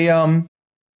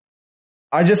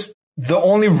 I just, the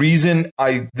only reason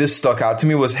this stuck out to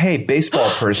me was, hey, baseball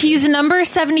person. He's number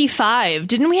 75.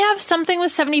 Didn't we have something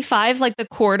with 75, like the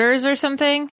quarters or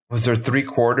something? Was there 3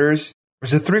 quarters?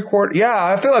 Was it 3 quarters?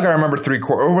 Yeah, I feel like I remember 3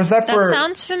 quarters. Or was that for... That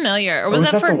sounds familiar. Or was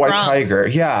that for the White Gronk? Tiger?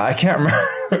 Yeah, I can't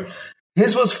remember.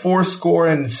 His was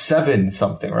 4-7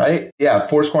 something, right? Yeah,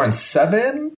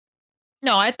 4-7?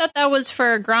 No, I thought that was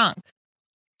for Gronk.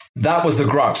 That was the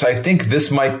Gronk. So I think this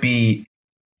might be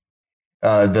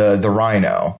the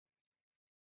Rhino.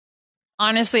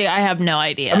 Honestly, I have no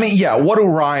idea. I mean, yeah, what do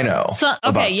Rhino? So,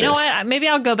 okay, you know what? Maybe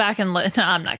I'll go back and no,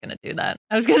 I'm not going to do that.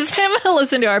 I was going to say I'm going to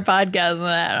listen to our podcast. And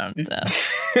I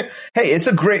don't. Hey, it's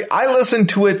a great. I listen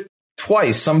to it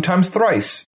twice, sometimes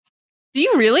thrice. Do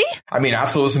you really? I mean, I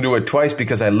have to listen to it twice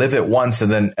because I live it once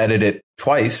and then edit it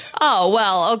twice. Oh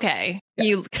well, okay.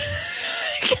 Yeah.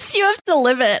 Because you have to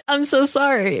live it. I'm so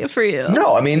sorry for you.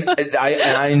 No, I mean,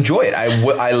 I enjoy it.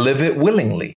 I live it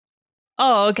willingly.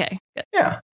 Oh, okay. Good.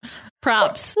 Yeah.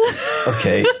 Props.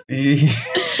 Okay.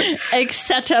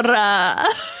 Etc.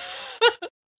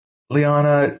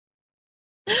 Liana,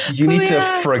 you need to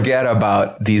forget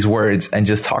about these words and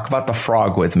just talk about the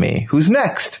frog with me. Who's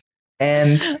next?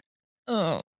 And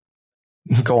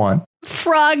go on.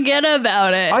 Forget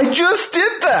about it. I just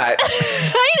did that.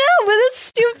 I know, but it's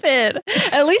stupid.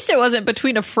 At least it wasn't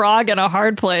between a frog and a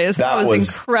hard place. That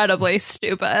was incredibly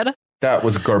stupid. That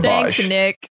was garbage. Thanks,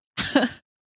 Nick.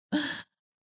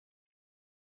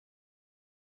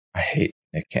 I hate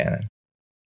Nick Cannon.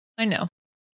 I know.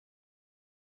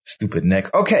 Stupid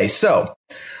Nick. Okay, so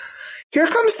here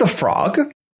comes the frog,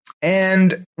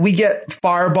 and we get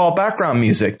Fireball background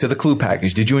music to the clue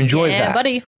package. Did you enjoy that? Yeah,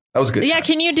 buddy. That was good. Yeah, time.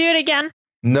 can you do it again?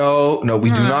 No, we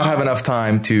do not have enough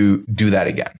time to do that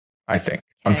again, I think,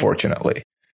 unfortunately.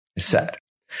 It's sad.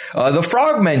 The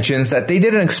frog mentions that they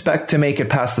didn't expect to make it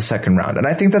past the second round. And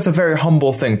I think that's a very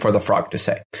humble thing for the frog to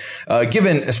say,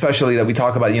 given especially that we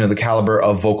talk about, the caliber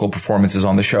of vocal performances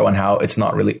on the show and how it's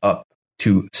not really up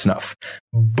to snuff.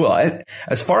 But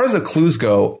as far as the clues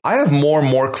go, I have more and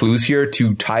more clues here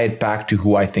to tie it back to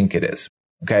who I think it is.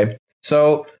 Okay.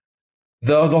 So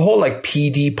the whole like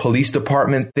PD police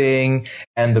department thing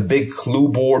and the big clue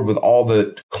board with all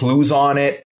the clues on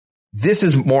it. This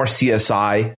is more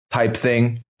CSI type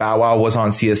thing. Bow Wow was on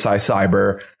CSI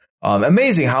Cyber.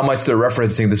 Amazing how much they're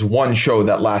referencing this one show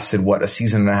that lasted, a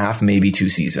season and a half, maybe 2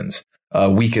 seasons.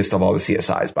 Weakest of all the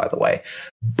CSIs, by the way.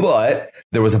 But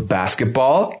there was a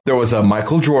basketball. There was a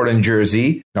Michael Jordan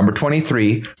jersey, number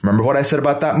 23. Remember what I said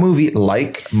about that movie?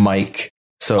 Like Mike.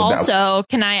 So also,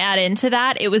 can I add into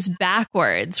that? It was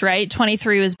backwards, right?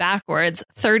 23 was backwards.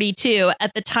 32.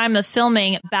 At the time of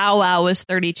filming, Bow Wow was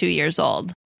 32 years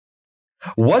old.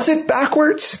 Was it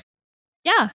backwards?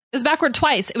 Yeah. It was backward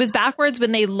twice. It was backwards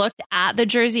when they looked at the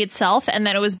jersey itself, and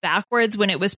then it was backwards when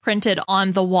it was printed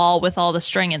on the wall with all the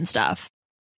string and stuff.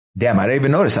 Damn, I didn't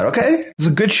even notice that. Okay, it's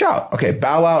a good shout. Okay,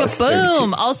 Bow Wow is 32.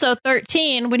 Boom! Also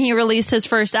 13 when he released his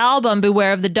first album,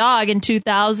 Beware of the Dog, in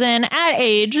 2000 at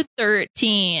age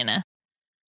 13.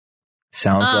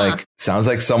 Sounds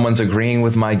like someone's agreeing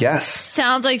with my guess.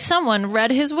 Sounds like someone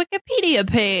read his Wikipedia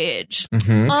page.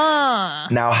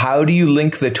 Mm-hmm. Now, how do you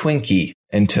link the Twinkie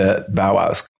into Bow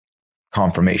Wow's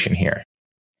confirmation here?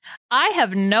 I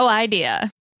have no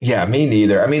idea. Yeah, me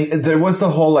neither. I mean, there was the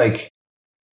whole like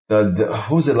what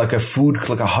was it, like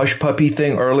a hush puppy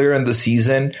thing earlier in the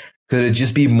season? Could it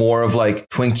just be more of like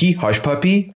Twinkie, hush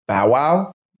puppy, Bow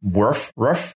Wow, ruff,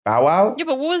 Bow Wow? Yeah,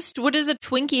 but what does a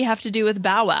Twinkie have to do with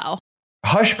Bow Wow?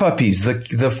 Hush puppies,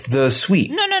 the sweet.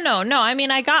 No. I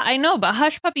mean, I know, but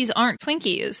hush puppies aren't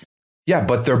Twinkies. Yeah,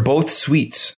 but they're both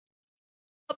sweets.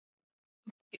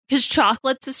 Because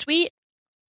chocolate's a sweet.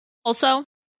 Also.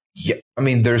 Yeah, I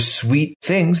mean, they're sweet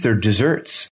things. They're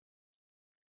desserts.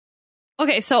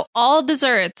 Okay, so all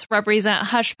desserts represent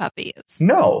hush puppies.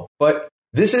 No, but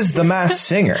this is The Masked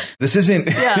Singer. This isn't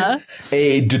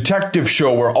a detective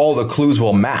show where all the clues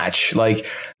will match. Like,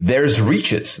 there's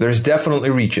reaches. There's definitely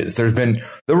reaches. There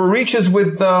were reaches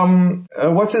with,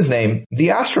 what's his name? The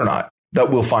astronaut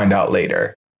that we'll find out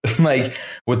later. Like,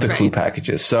 with the clue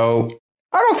packages. So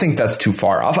I don't think that's too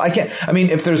far off. I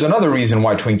mean, if there's another reason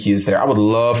why Twinkie is there, I would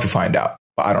love to find out,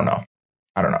 but I don't know.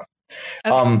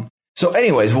 Okay. So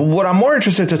anyways, what I'm more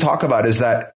interested to talk about is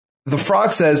that the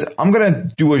frog says, I'm going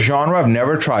to do a genre I've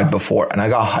never tried before. And I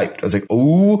got hyped. I was like,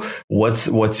 ooh,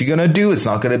 what's he going to do? It's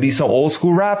not going to be some old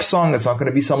school rap song. It's not going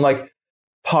to be some like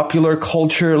popular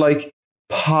culture, like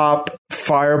pop,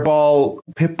 Fireball,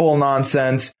 Pitbull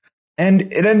nonsense. And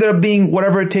it ended up being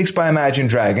Whatever It Takes by Imagine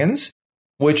Dragons,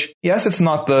 which, yes, it's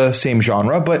not the same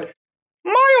genre, but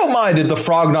oh my, did the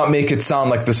frog not make it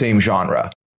sound like the same genre?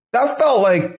 That felt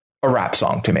like a rap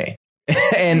song to me.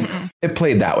 And it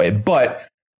played that way. But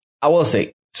I will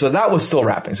say, so that was still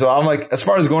rapping. So I'm like, as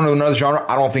far as going to another genre,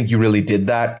 I don't think you really did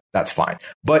that. That's fine.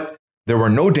 But there were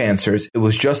no dancers. It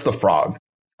was just the frog.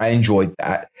 I enjoyed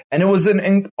that. And it was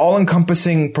an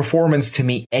all-encompassing performance to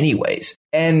me anyways.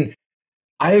 And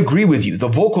I agree with you. The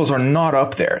vocals are not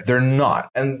up there. They're not.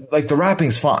 And like the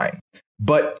rapping's fine.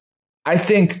 But I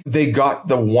think they got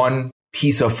the one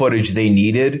piece of footage they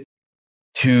needed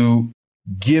to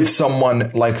give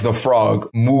someone like the frog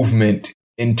movement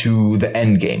into the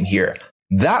end game here.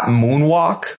 That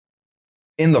moonwalk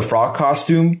in the frog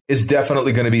costume is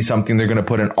definitely going to be something they're going to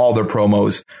put in all their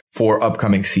promos for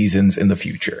upcoming seasons in the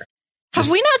future. Have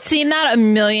we not seen that a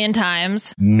million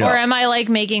times? No. Or am I like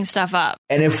making stuff up?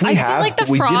 And if we feel like the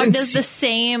frog does the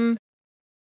same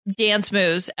dance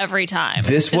moves every time.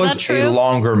 This was a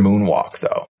longer moonwalk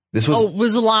though. This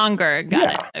was longer.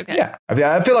 Got it. Okay. Yeah. I mean,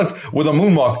 I feel like with a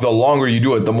moonwalk, the longer you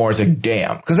do it, the more it's like,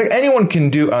 damn. Because like anyone can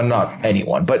do, not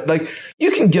anyone, but like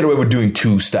you can get away with doing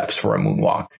 2 steps for a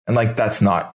moonwalk. And like, that's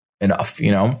not enough,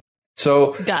 you know?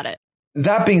 So. Got it.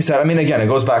 That being said, I mean, again, it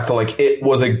goes back to like, it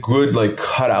was a good like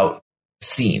cutout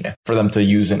scene for them to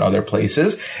use in other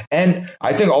places. And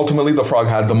I think ultimately the frog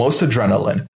had the most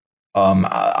adrenaline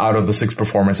out of the 6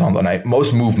 performers on the night,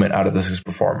 most movement out of the 6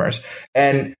 performers.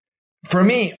 And for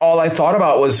me, all I thought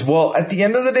about was, well, at the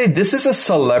end of the day, this is a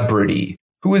celebrity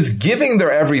who is giving their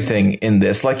everything in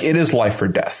this. Like it is life or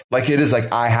death. Like it is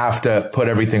like, I have to put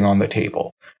everything on the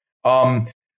table. But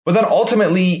then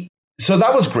ultimately, so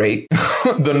that was great.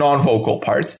 The non-vocal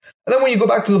parts. And then when you go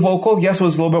back to the vocal, yes, it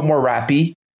was a little bit more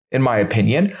rappy in my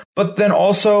opinion. But then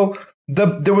also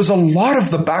there was a lot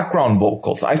of the background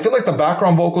vocals. I feel like the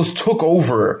background vocals took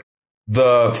over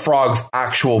the frog's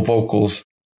actual vocals.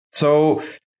 So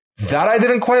that I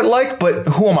didn't quite like, but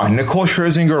who am I? Nicole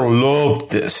Scherzinger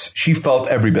loved this. She felt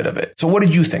every bit of it. So what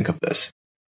did you think of this?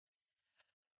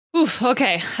 Oof,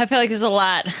 okay. I feel like there's a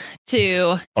lot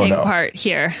to take apart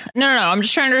here. No. I'm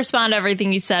just trying to respond to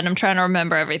everything you said. I'm trying to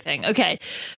remember everything. Okay.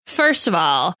 First of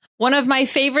all, one of my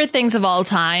favorite things of all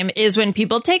time is when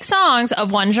people take songs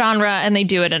of one genre and they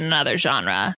do it in another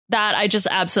genre. That I just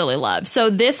absolutely love. So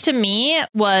this to me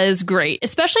was great,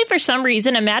 especially for some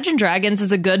reason. Imagine Dragons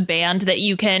is a good band that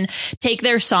you can take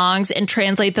their songs and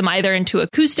translate them either into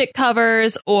acoustic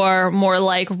covers or more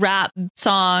like rap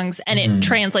songs, and it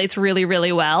translates really,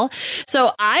 really well.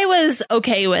 So I was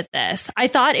okay with this. I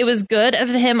thought it was good of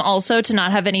him also to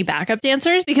not have any backup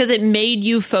dancers because it made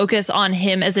you focus on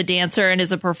him as a dancer and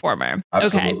as a performer.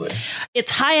 Absolutely. Okay.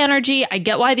 It's high energy. I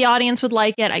get why the audience would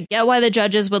like it. I get why the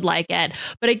judges would like it.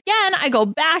 But again, I go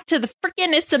back to the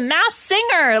freaking, it's a Masked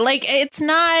Singer. Like,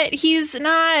 he's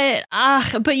not,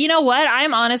 but you know what?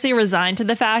 I'm honestly resigned to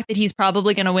the fact that he's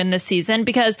probably going to win this season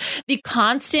because the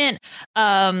constant,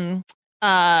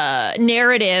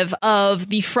 narrative of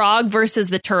the frog versus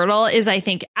the turtle is, I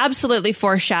think, absolutely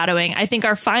foreshadowing. I think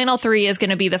our final three is going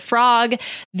to be the frog,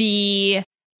 the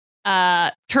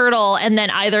turtle, and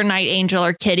then either Night Angel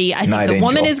or Kitty. I think the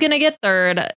woman is going to get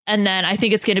third, and then I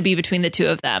think it's going to be between the two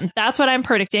of them. That's what I'm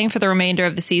predicting for the remainder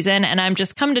of the season, and I'm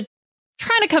just trying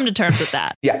to come to terms with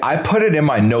that. Yeah, I put it in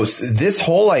my notes. This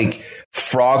whole like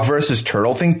frog versus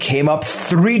turtle thing came up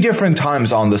 3 different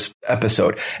times on this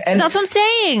episode. And that's what I'm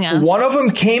saying. One of them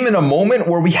came in a moment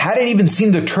where we hadn't even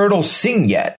seen the turtle sing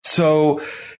yet. So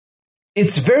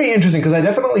it's very interesting because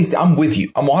I'm with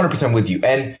you. I'm 100% with you.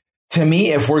 And to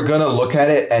me, if we're going to look at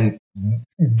it and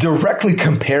directly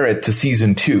compare it to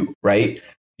season 2, right?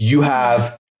 You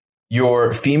have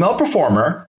your female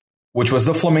performer, which was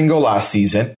the flamingo last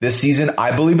season. This season,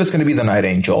 I believe it's going to be the Night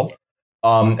Angel.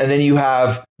 And then you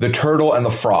have the turtle and the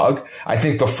frog. I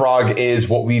think the frog is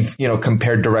what we've,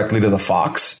 compared directly to the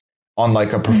fox on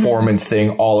like a performance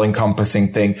thing, all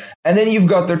encompassing thing. And then you've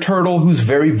got the turtle who's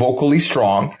very vocally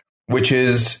strong, which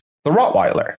is the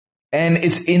Rottweiler. And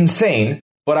it's insane.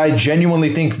 But I genuinely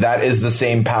think that is the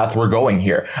same path we're going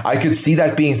here. I could see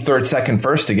that being third, second,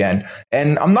 first again.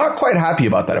 And I'm not quite happy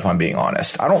about that, if I'm being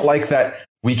honest. I don't like that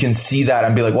we can see that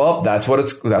and be like, well, that's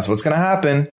what's going to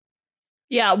happen.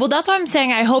 Yeah, well, that's what I'm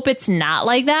saying. I hope it's not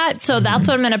like that. So that's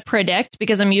what I'm going to predict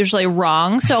because I'm usually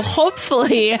wrong. So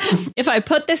hopefully, if I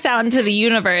put this out into the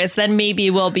universe, then maybe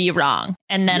we'll be wrong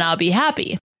and then I'll be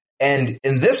happy. And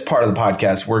in this part of the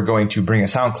podcast, we're going to bring a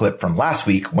sound clip from last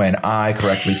week when I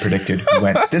correctly predicted who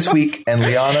went this week and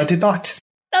Liana did not.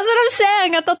 That's what I'm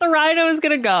saying. I thought the rhino was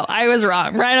going to go. I was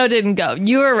wrong. Rhino didn't go.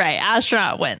 You were right.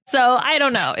 Astronaut went. So I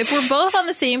don't know. If we're both on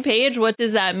the same page, what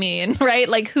does that mean? Right?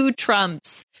 Like who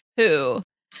trumps who?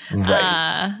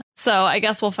 Right. So I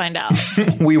guess we'll find out.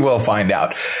 We will find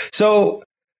out. So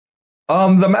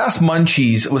the Masked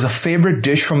Munchies was a favorite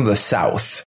dish from the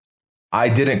South. I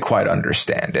didn't quite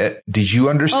understand it. Did you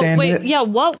understand it? Yeah.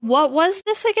 What was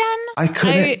this again? I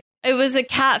couldn't. It was a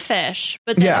catfish,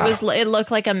 but then it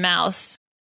looked like a mouse.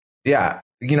 Yeah.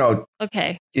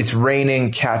 Okay. It's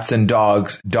raining cats and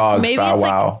dogs, maybe Bow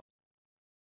Wow. Like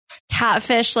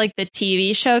Catfish, like the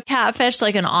TV show Catfish,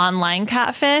 like an online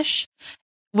catfish.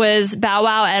 Was Bow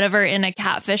Wow ever in a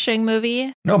catfishing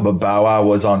movie? No, but Bow Wow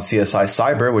was on CSI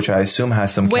Cyber, which I assume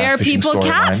has some where people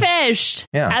catfished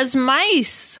Yeah. as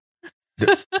mice.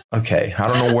 Okay, I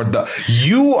don't know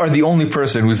you are the only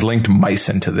person who's linked mice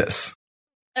into this.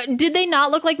 Did they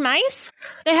not look like mice?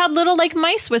 They had little like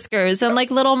mice whiskers and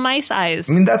like little mice eyes.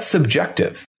 I mean, that's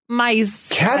subjective. Mice.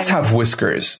 Cats have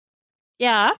whiskers.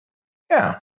 Yeah.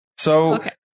 Yeah. So.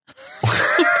 Okay.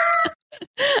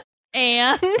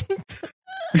 And.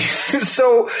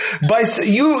 So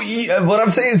what I'm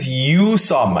saying is you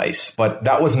saw mice, but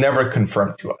that was never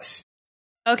confirmed to us.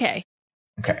 Okay.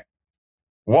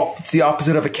 What's the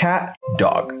opposite of a cat?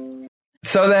 Dog.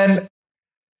 So then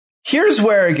here's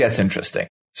where it gets interesting.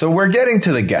 So we're getting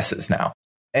to the guesses now.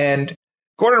 And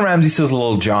Gordon Ramsay says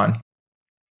Lil Jon.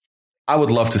 I would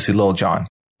love to see Lil Jon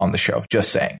on the show.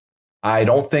 Just saying. I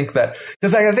don't think that,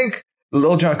 because I think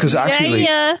Lil Jon, because actually,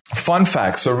 fun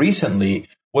fact. So recently,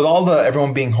 with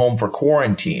everyone being home for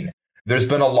quarantine, there's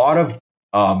been a lot of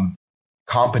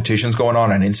competitions going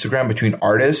on Instagram between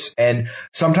artists. And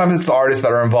sometimes it's the artists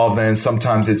that are involved in,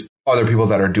 sometimes it's other people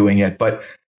that are doing it. But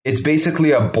it's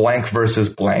basically a blank versus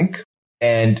blank.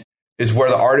 And it's where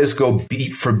the artists go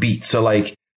beat for beat. So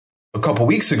like a couple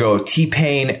weeks ago,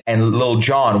 T-Pain and Lil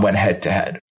Jon went head to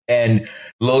head. And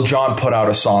Lil Jon put out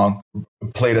a song,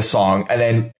 played a song, and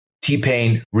then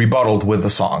T-Pain rebutted with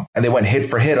the song. And they went hit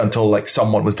for hit until like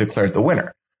someone was declared the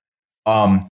winner.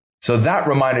 So that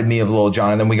reminded me of Lil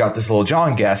Jon. And then we got this Lil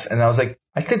Jon guest. And I was like,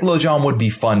 I think Lil Jon would be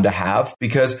fun to have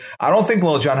because I don't think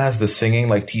Lil Jon has the singing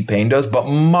like T-Pain does. But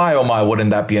my, oh my,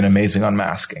 wouldn't that be an amazing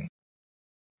unmasking?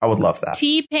 I would love that.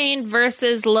 T-Pain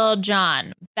versus Lil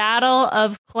Jon. Battle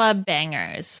of Club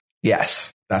Bangers.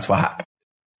 Yes, That's what happened.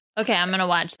 Okay, I'm going to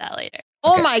watch that later.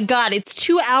 Oh my God, it's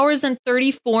 2 hours and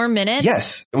 34 minutes?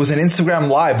 Yes, it was an Instagram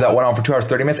live that went on for 2 hours,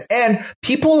 30 minutes. And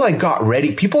people like got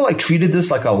ready. People like treated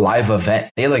this like a live event.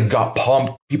 They like got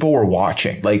pumped. People were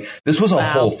watching. Like this was a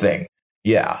whole thing.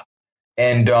 Yeah.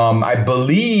 And I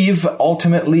believe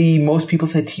ultimately most people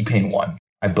said T-Pain won.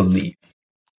 I believe.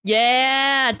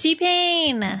 Yeah,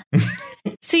 T-Pain.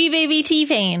 Sweet baby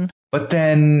T-Pain. But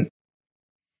then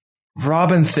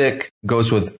Robin Thicke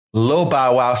goes with Lil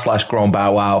Bow Wow / Grown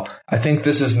Bow Wow. I think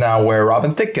this is now where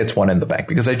Robin Thicke gets one in the bank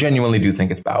because I genuinely do think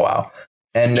it's Bow Wow.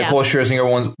 And Nicole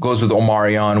Scherzinger goes with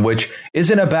Omarion, which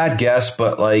isn't a bad guess,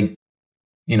 but like,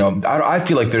 you know, I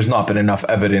feel like there's not been enough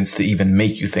evidence to even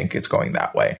make you think it's going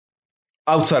that way.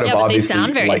 Outside of obviously they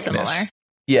sound very likeness. similar.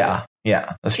 Yeah,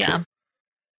 that's true.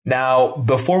 Now,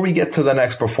 before we get to the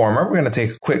next performer, we're going to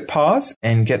take a quick pause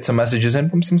and get some messages in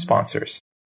from some sponsors.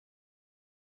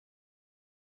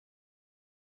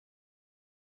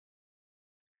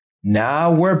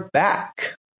 Now we're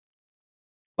back.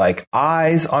 Like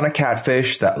eyes on a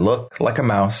catfish that look like a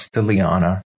mouse to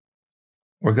Liana.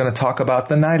 We're going to talk about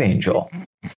the Night Angel.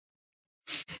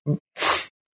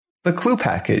 The clue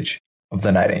package of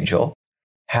the Night Angel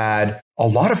had a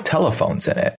lot of telephones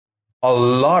in it.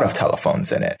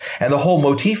 And the whole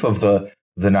motif of the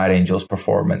Night Angel's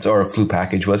performance or clue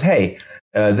package was, hey,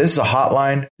 this is a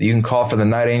hotline that you can call for the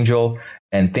Night Angel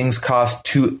and things cost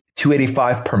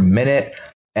 $2.85 per minute.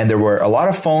 And there were a lot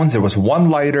of phones. There was one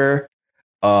lighter.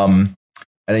 And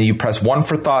then you press 1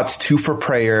 for thoughts, 2 for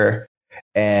prayer.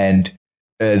 And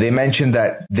they mentioned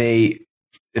that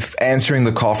if answering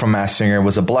the call from Masked Singer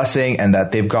was a blessing and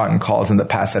that they've gotten calls in the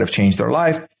past that have changed their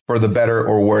life for the better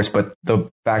or worse. But the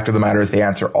fact of the matter is they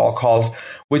answer all calls,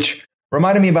 which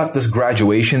reminded me about this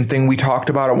graduation thing we talked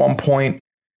about at one point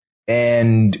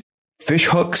and fish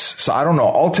hooks. So I don't know.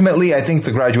 Ultimately, I think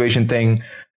the graduation thing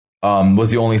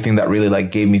was the only thing that really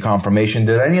like gave me confirmation.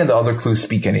 Did any of the other clues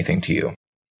speak anything to you?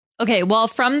 Okay, well,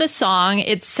 from the song,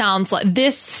 it sounds like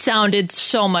this sounded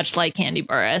so much like Kandi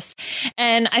Burruss.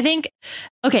 And I think,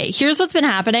 okay, here's what's been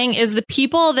happening is the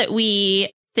people that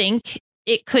we think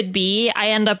it could be, I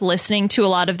end up listening to a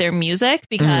lot of their music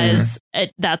because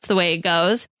that's the way it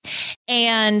goes.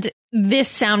 And this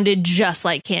sounded just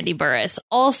like Kandi Burruss.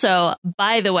 Also,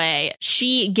 by the way,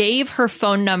 she gave her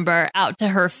phone number out to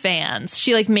her fans.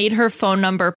 She like made her phone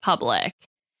number public.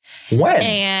 When?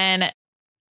 And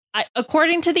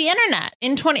according to the internet,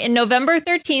 in November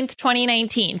 13th,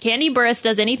 2019, Kandi Burruss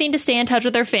does anything to stay in touch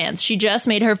with her fans. She just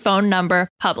made her phone number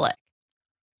public.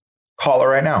 Call her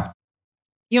right now.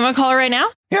 You want to call her right now?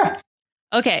 Yeah.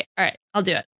 Okay. All right. I'll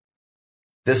do it.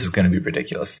 This is going to be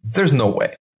ridiculous. There's no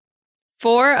way.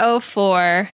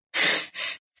 404.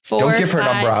 Don't give her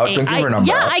number out. Don't give her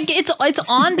number out. Yeah, it's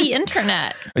on the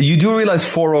internet. You do realize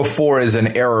 404 is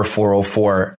an error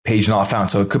 404 page not found,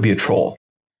 so it could be a troll.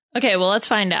 Okay, well, let's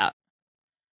find out.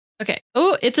 Okay.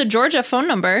 Oh, it's a Georgia phone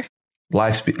number.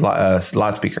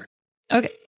 Loudspeaker.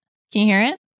 Okay. Can you hear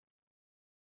it?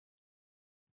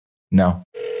 No.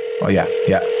 Oh, yeah.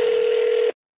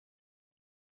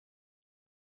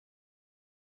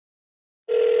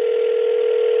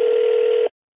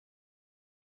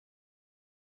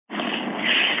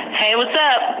 Hey, what's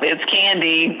up? It's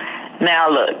Kandi.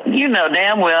 Now, look, you know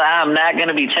damn well I'm not going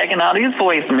to be checking all these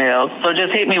voicemails, so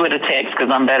just hit me with a text because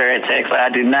I'm better at text. I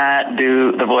do not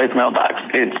do the voicemail box.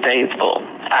 It stays full.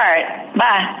 All right,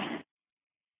 bye.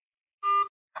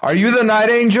 Are you the Night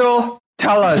Angel?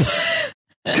 Tell us.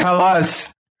 Tell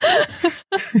us.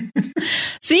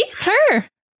 See? It's her.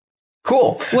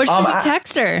 Cool. What should we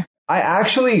text her? I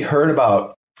actually heard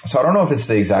about, so I don't know if it's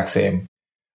the exact same,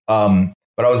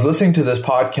 but I was listening to this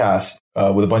podcast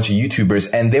with a bunch of YouTubers,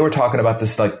 and they were talking about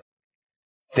this like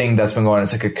thing that's been going on.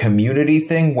 It's like a community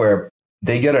thing where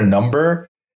they get a number,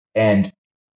 and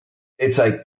it's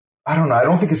like, I don't know. I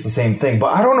don't think it's the same thing,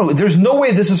 but I don't know. There's no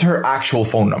way this is her actual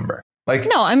phone number. Like,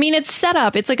 no, I mean, it's set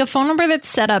up. It's like a phone number that's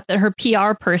set up that her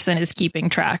PR person is keeping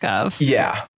track of.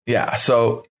 Yeah.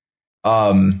 So,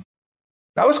 that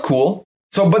was cool.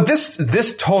 So, but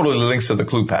this totally links to the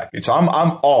clue package. So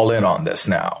I'm all in on this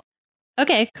now.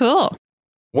 Okay, cool.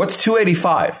 What's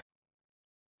 285?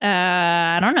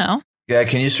 I don't know. Yeah,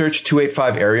 can you search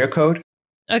 285 area code?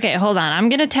 Okay, hold on. I'm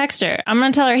going to text her. I'm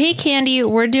going to tell her, hey, Kandi,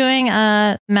 we're doing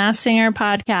a Masked Singer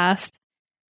podcast.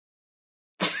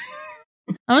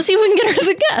 I'm going to see if we can get her as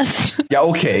a guest. Yeah,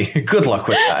 okay. Good luck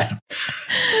with that.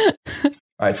 All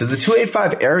right, so the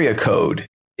 285 area code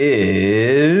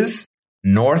is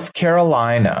North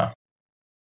Carolina.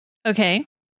 Okay.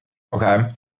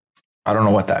 I don't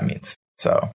know what that means.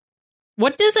 So,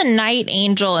 what does a night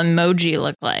angel emoji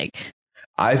look like?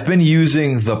 I've been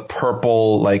using the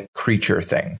purple like creature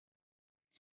thing.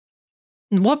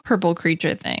 What purple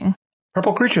creature thing?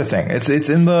 Purple creature thing. It's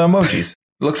in the emojis.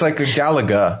 It looks like a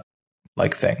Galaga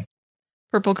like thing.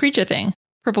 Purple creature thing.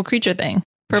 Purple creature thing.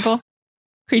 Purple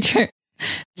creature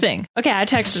thing. Okay, I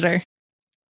texted her.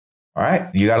 All right.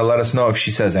 You got to let us know if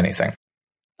she says anything.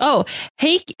 Oh,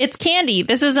 hey, it's Candy.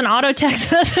 This is an auto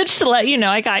text message to let you know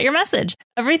I got your message.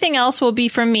 Everything else will be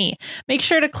from me. Make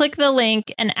sure to click the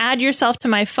link and add yourself to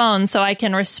my phone so I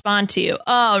can respond to you.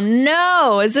 Oh,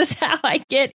 no. Is this how I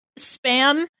get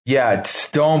spam? Yeah,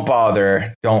 don't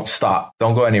bother. Don't stop.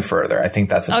 Don't go any further. I think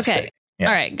that's a mistake. Yeah.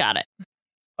 All right. Got it.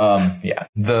 Yeah.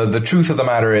 The truth of the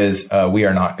matter is we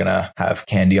are not going to have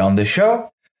Candy on this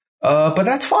show. But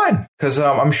that's fine because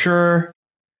I'm sure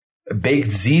Baked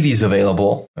Ziti's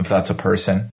available if that's a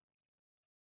person.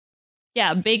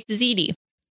 Yeah, Baked Ziti.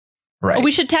 Right. Oh,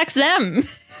 we should text them.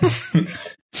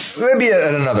 Maybe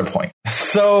at another point.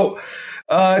 So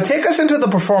take us into the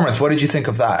performance. What did you think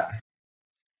of that?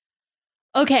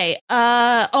 Okay.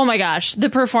 Oh my gosh. The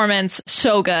performance.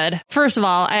 So good. First of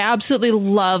all, I absolutely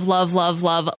love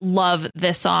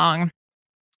this song.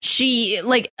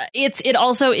 It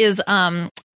also is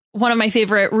one of my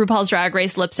favorite RuPaul's Drag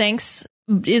Race lip syncs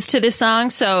is to this song.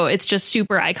 So it's just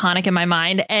super iconic in my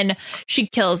mind. And she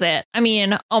kills it. I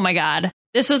mean, oh my God.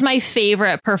 This was my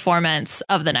favorite performance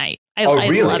of the night. I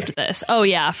really? loved this. Oh,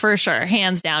 yeah, for sure.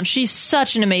 Hands down. She's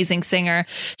such an amazing singer.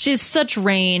 She has such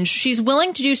range. She's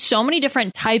willing to do so many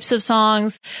different types of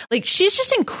songs. Like, she's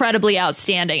just incredibly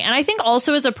outstanding. And I think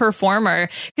also as a performer,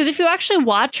 because if you actually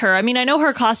watch her, I mean, I know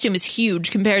her costume is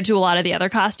huge compared to a lot of the other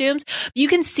costumes. You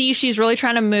can see she's really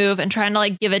trying to move and trying to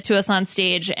like give it to us on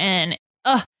stage. And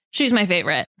she's my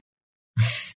favorite.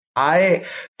 I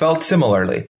felt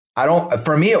similarly.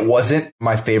 For me, it wasn't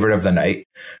my favorite of the night,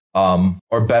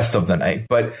 or best of the night,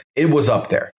 but it was up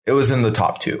there. It was in the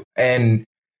top two. And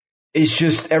it's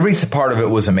just every part of it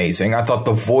was amazing. I thought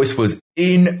the voice was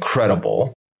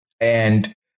incredible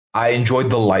and I enjoyed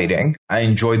the lighting. I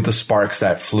enjoyed the sparks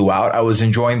that flew out. I was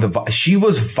enjoying she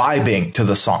was vibing to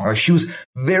the song. Like she was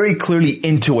very clearly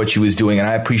into what she was doing. And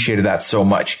I appreciated that so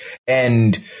much.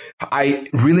 And I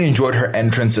really enjoyed her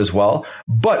entrance as well.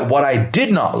 But what I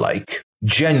did not like,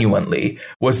 genuinely,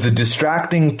 was the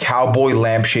distracting cowboy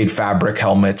lampshade fabric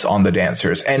helmets on the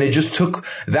dancers. And it just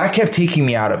that kept taking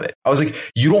me out of it. I was like,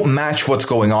 you don't match what's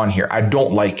going on here. I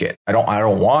don't like it. I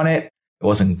don't want it. It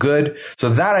wasn't good. So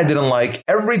that I didn't like.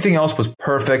 Everything else was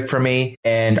perfect for me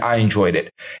and I enjoyed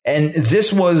it. And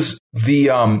this was the,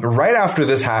 right after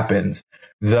this happens,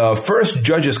 the first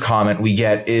judge's comment we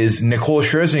get is Nicole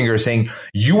Scherzinger saying,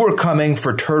 you were coming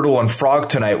for Turtle and Frog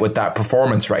tonight with that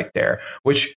performance right there,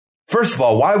 which, first of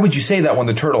all, why would you say that when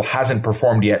the turtle hasn't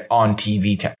performed yet on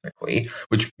TV technically,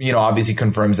 which, obviously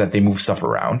confirms that they move stuff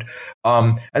around.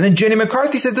 And then Jenny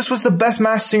McCarthy said this was the best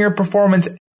Masked Singer performance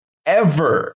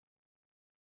ever.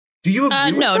 Do you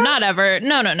agree with no, that? not ever.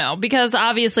 No. Because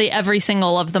obviously every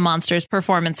single of the Monsters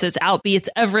performances outbeats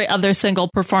every other single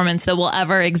performance that will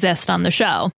ever exist on the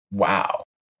show. Wow.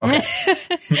 Okay.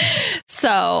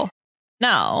 So,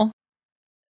 no.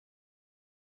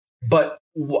 But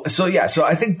so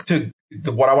I think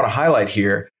what I want to highlight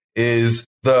here is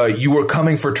you were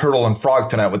coming for Turtle and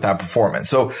Frog tonight with that performance.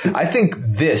 So I think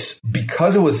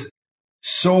because it was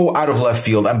so out of left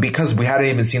field and because we hadn't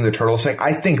even seen the Turtle sing,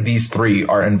 I think these three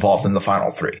are involved in the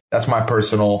final three. That's my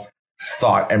personal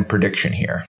thought and prediction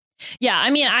here. Yeah,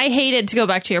 I mean, I hated, to go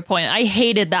back to your point, I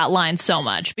hated that line so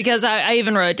much because I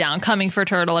even wrote it down, coming for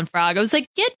Turtle and Frog. I was like,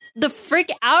 get the frick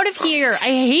out of here. I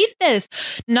hate this.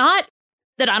 Not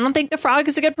that I don't think the Frog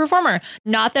is a good performer.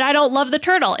 Not that I don't love the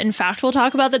Turtle. In fact, we'll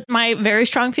talk about my very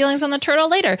strong feelings on the Turtle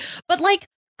later. But like,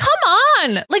 come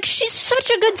on. Like, she's such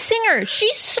a good singer.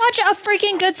 She's such a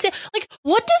freaking good singer. Like,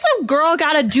 what does a girl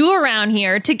gotta do around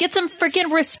here to get some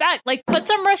freaking respect? Like, put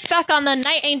some respect on the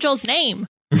Night Angel's name.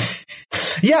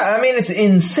 Yeah, I mean, it's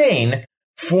insane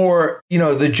for,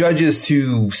 the judges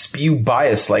to spew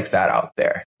bias like that out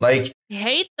there. Like, I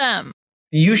hate them.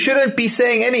 You shouldn't be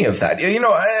saying any of that,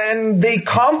 and they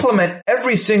compliment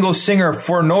every single singer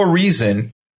for no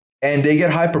reason and they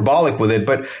get hyperbolic with it.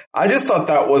 But I just thought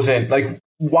that wasn't like,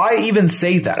 why even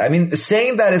say that? I mean,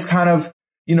 saying that is kind of,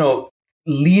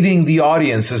 leading the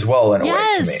audience as well in a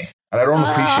way to me. And I don't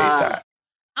appreciate that.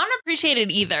 I don't appreciate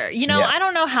it either. I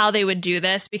don't know how they would do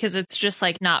this because it's just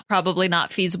like probably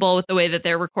not feasible with the way that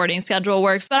their recording schedule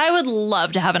works. But I would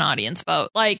love to have an audience vote.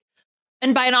 Like,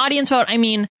 and by an audience vote, I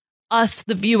mean us,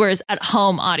 the viewers at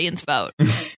home, audience vote.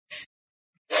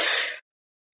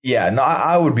 Yeah, no,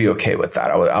 I would be okay with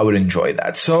that. I would enjoy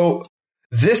that. So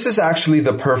this is actually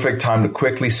the perfect time to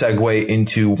quickly segue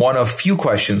into one of few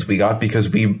questions we got because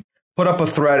we put up a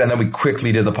thread and then we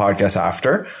quickly did the podcast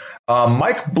after.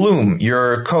 Mike Bloom,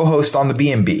 your co-host on the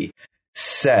B&B,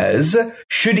 says,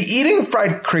 should eating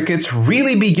fried crickets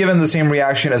really be given the same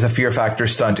reaction as a Fear Factor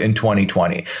stunt in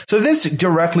 2020? So this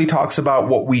directly talks about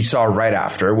what we saw right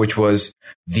after, which was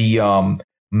the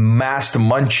masked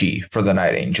munchie for the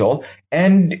Night Angel.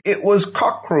 And it was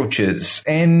cockroaches.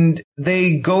 And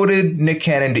they goaded Nick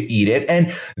Cannon to eat it.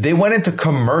 And they went into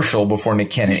commercial before Nick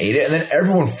Cannon ate it. And then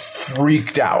everyone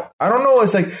freaked out. I don't know.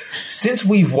 It's like, since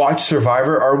we've watched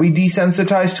Survivor, are we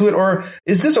desensitized to it? Or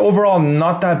is this overall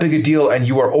not that big a deal and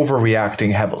you are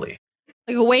overreacting heavily?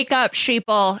 Like, wake up,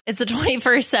 sheeple. It's the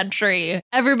 21st century.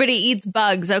 Everybody eats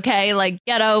bugs, okay? Like,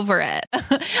 get over it.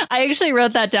 I actually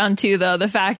wrote that down too, though, the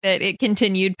fact that it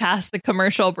continued past the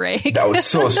commercial break. That was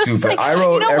so stupid. Like, I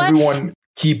wrote, everyone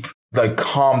keep, like,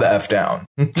 calm the F down.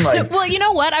 Like, well, you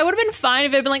know what? I would have been fine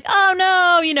if it had been like, oh,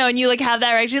 no, you know, and you, like, have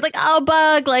that reaction, like, oh,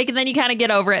 bug, like, and then you kind of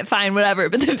get over it, fine, whatever.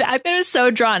 But the fact that it was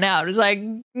so drawn out, it was like,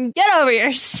 get over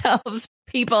yourselves,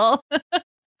 people.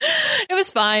 It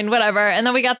was fine, whatever. And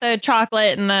then we got the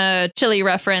chocolate and the chili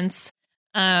reference.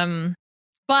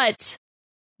 But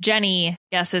Jenny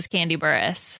guesses Candy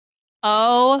Burris.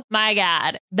 Oh my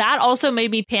God. That also made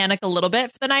me panic a little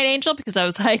bit for the Night Angel because I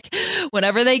was like,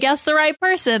 whenever they guess the right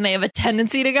person, they have a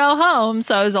tendency to go home.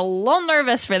 So I was a little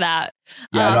nervous for that.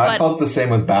 Yeah, I felt the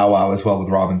same with Bow Wow as well with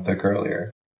Robin Thicke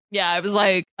earlier. Yeah, I was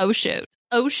like, oh shoot.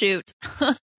 Oh shoot.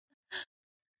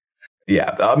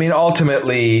 Yeah, I mean,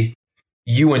 ultimately,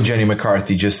 you and Jenny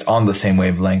McCarthy just on the same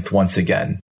wavelength once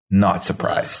again. Not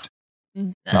surprised.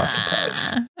 Not surprised.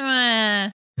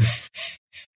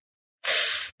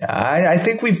 Yeah, I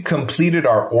think we've completed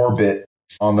our orbit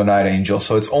on the Night Angel,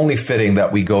 so it's only fitting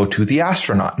that we go to the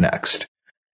astronaut next.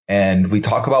 And we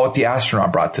talk about what the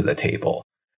astronaut brought to the table.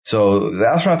 So the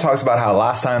astronaut talks about how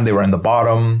last time they were in the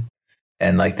bottom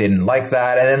and like they didn't like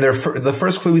that. And then the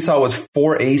first clue we saw was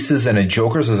 4 aces and a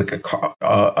joker. So it was like a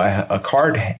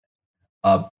card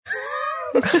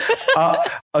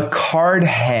a card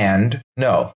hand.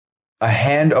 No, a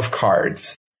hand of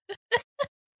cards.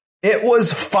 It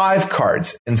was 5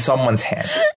 cards in someone's hand.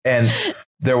 And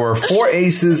there were 4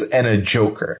 aces and a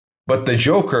joker. But the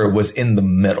joker was in the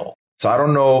middle. So I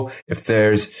don't know if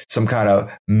there's some kind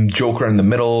of Joker in the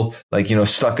middle, like, you know,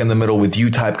 Stuck in the Middle with You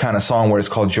type kind of song where it's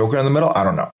called Joker in the Middle. I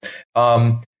don't know.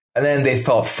 And then they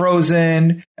felt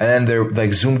frozen. And then they're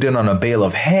like zoomed in on a bale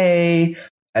of hay.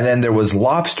 And then there was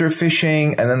lobster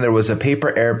fishing. And then there was a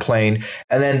paper airplane.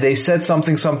 And then they said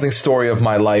something story of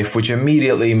my life, which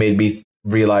immediately made me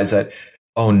realize that,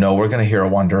 oh no, we're going to hear a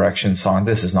One Direction song.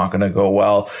 This is not going to go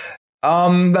well.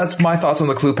 That's my thoughts on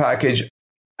the clue package.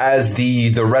 As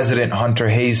the resident Hunter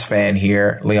Hayes fan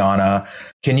here, Liana,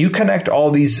 can you connect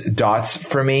all these dots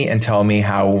for me and tell me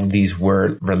how these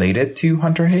were related to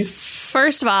Hunter Hayes?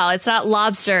 First of all, it's not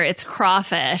lobster, it's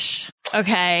crawfish.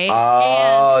 Okay.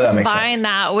 Oh, and that makes sense. combine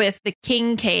that with the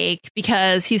king cake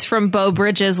because he's from Beau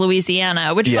Bridges,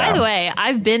 Louisiana, which, by the way,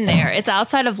 I've been there. It's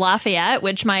outside of Lafayette,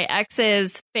 which my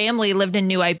ex's family lived in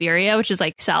New Iberia, which is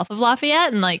like south of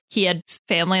Lafayette. And like he had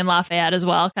family in Lafayette as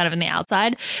well, kind of in the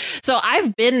outside. So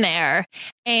I've been there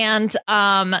and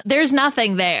there's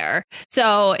nothing there.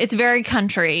 So it's very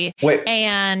country. Wait,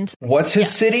 and what's his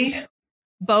city?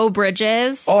 Beau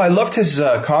Bridges. Oh, I loved his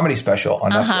comedy special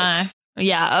on Netflix.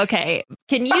 Yeah, okay.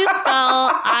 Can you spell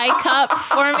iCup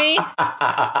for me?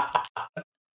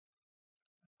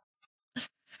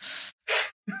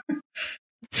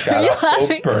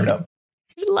 Burnham.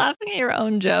 You're laughing at your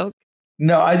own joke.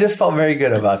 No, I just felt very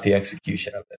good about the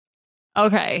execution of it.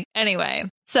 Okay, anyway.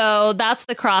 So that's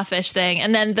the crawfish thing.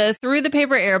 And then the Through the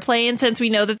Paper Airplane, since we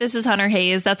know that this is Hunter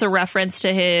Hayes, that's a reference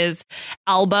to his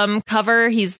album cover.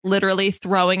 He's literally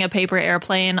throwing a paper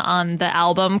airplane on the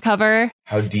album cover.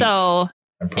 How deep? So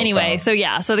anyway, so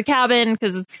the cabin,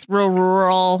 because it's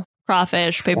rural,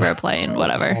 crawfish, paper airplane,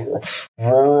 whatever.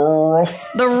 The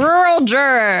rural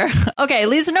juror. Okay, at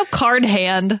least no card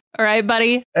hand. All right,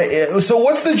 buddy? So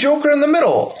what's the joker in the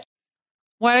middle?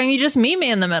 Why don't you just meet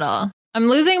me in the middle? I'm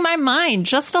losing my mind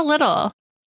just a little.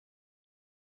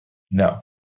 No.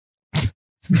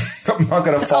 I'm not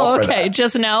going to fall for that. Okay,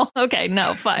 just no. Okay,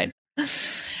 no, fine. All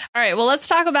right, well, let's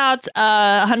talk about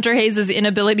Hunter Hayes'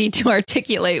 inability to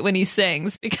articulate when he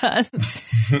sings, because...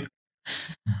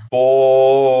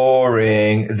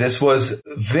 Boring. This was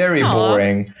very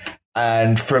boring.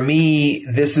 And for me,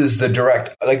 this is the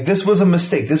direct... Like, this was a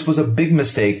mistake. This was a big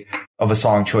mistake of a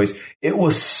song choice. It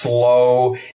was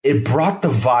slow. It brought the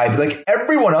vibe. Like,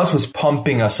 everyone else was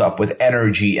pumping us up with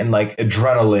energy and, like,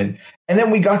 adrenaline. And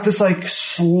then we got this, like,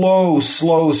 slow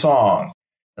song.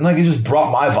 And like, it just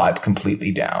brought my vibe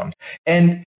completely down.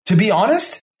 And to be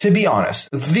honest,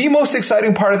 the most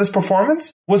exciting part of this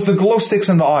performance was the glow sticks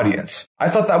in the audience. I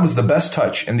thought that was the best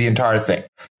touch in the entire thing.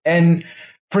 And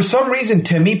for some reason,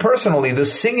 to me personally, the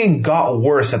singing got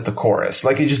worse at the chorus.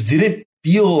 Like, it just didn't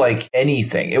feel like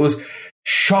anything. It was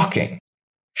shocking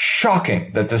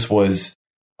that this was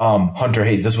Hunter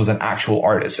Hayes. This was an actual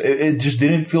artist. It just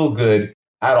didn't feel good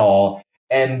at all.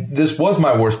 And this was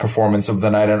my worst performance of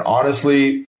the night. And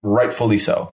honestly, rightfully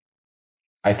so.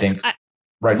 I think.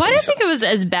 Well, I don't think it was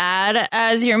as bad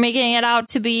as you're making it out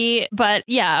to be, but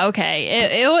yeah,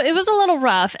 okay. It was a little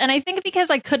rough. And I think because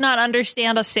I could not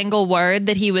understand a single word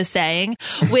that he was saying,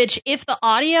 which if the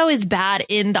audio is bad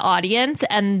in the audience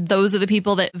and those are the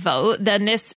people that vote, then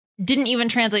this didn't even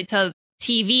translate to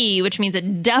TV, which means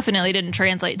it definitely didn't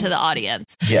translate to the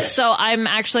audience. Yes. So I'm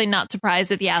actually not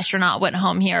surprised that the astronaut went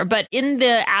home here. But in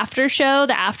the after show,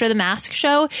 the After the Mask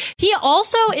show, he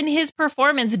also in his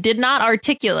performance did not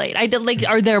articulate. I did like,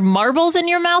 are there marbles in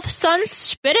your mouth, son?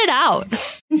 Spit it out.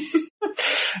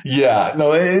 Yeah,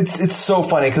 no, it's so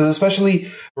funny because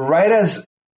especially right as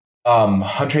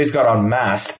Hunter Hayes got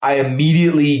unmasked, I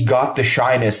immediately got the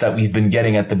shyness that we've been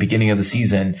getting at the beginning of the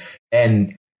season.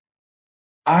 And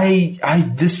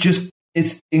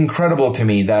it's incredible to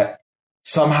me that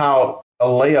somehow a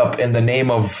layup in the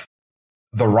name of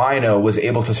the Rhino was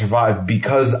able to survive,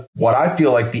 because what I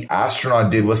feel like the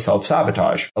astronaut did was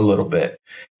self-sabotage a little bit,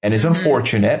 and it's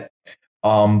unfortunate.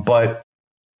 But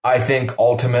I think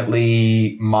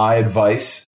ultimately my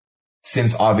advice,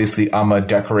 since obviously I'm a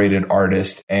decorated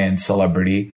artist and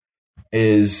celebrity,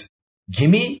 is give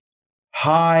me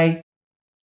high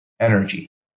energy.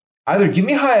 Either give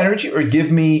me high energy or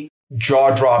give me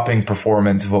jaw-dropping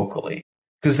performance vocally.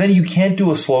 Because then you can't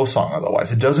do a slow song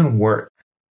otherwise. It doesn't work.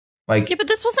 Like, yeah, but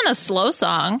this wasn't a slow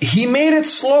song. He made it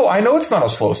slow. I know it's not a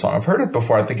slow song. I've heard it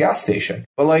before at the gas station.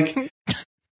 But like,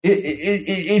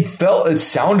 it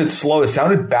sounded slow. It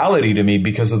sounded ballady to me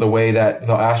because of the way that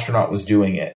the astronaut was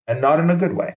doing it. And not in a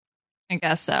good way. I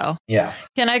guess so. Yeah.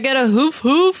 Can I get a hoof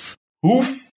hoof?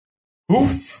 Hoof.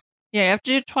 Hoof. Yeah, you have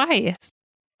to do it twice.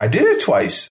 I did it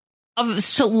twice.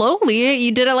 Slowly,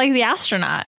 you did it like the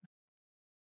astronaut.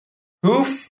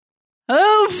 Hoof.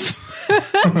 Hoof.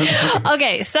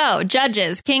 Okay, so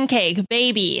judges: King Cake,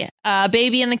 Baby,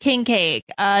 Baby and the King Cake.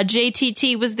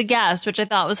 JTT was the guest, which I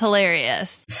thought was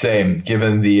hilarious. Same,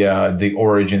 given the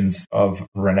origins of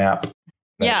Renap.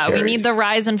 Yeah, we need the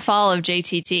rise and fall of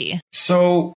JTT.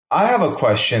 So I have a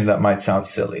question that might sound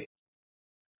silly.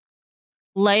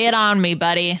 Lay it on me,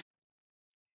 buddy.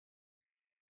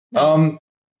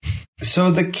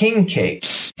 So the King Cake.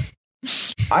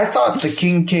 I thought the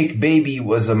King Cake Baby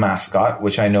was a mascot,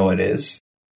 which I know it is.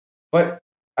 But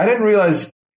I didn't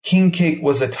realize King Cake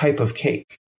was a type of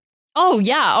cake. Oh,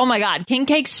 yeah. Oh, my God. King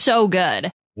Cake's so good.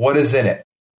 What is in it?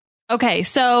 Okay,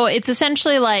 so it's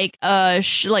essentially like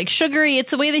like sugary.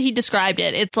 It's the way that he described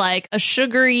it. It's like a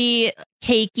sugary,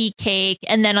 cakey cake,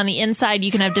 and then on the inside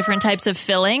you can have different types of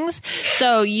fillings.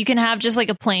 So you can have just like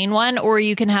a plain one, or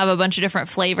you can have a bunch of different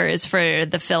flavors for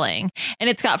the filling. And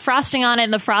it's got frosting on it,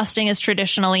 and the frosting is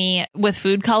traditionally with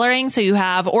food coloring. So you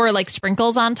have, or like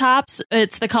sprinkles on tops.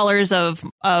 It's the colors of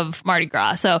Mardi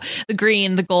Gras. So the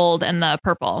green, the gold, and the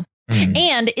purple.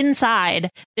 And inside,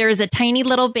 there is a tiny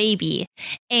little baby.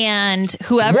 And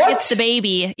whoever gets the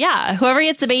baby,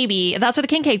 that's where the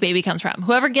King Cake Baby comes from.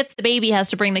 Whoever gets the baby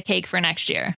has to bring the cake for next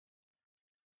year.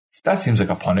 That seems like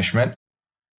a punishment.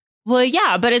 Well,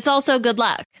 yeah, but it's also good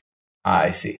luck.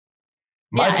 I see.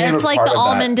 It's like the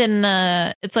almond in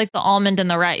the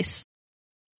rice.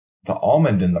 The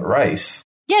almond in the rice?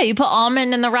 Yeah, you put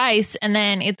almond in the rice, and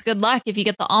then it's good luck if you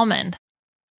get the almond.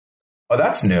 Oh,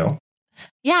 that's new.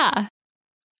 Yeah.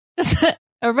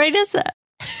 Everybody does that.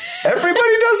 Everybody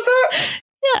does that?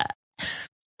 Yeah.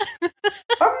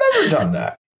 I've never done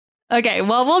that. Okay,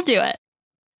 well, we'll do it.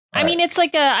 I mean, it's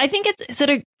like is it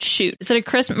a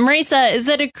Christmas? Marisa, is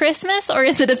it a Christmas or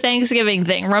is it a Thanksgiving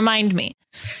thing? Remind me.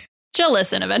 She'll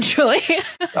listen eventually.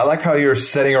 I like how you're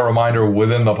setting a reminder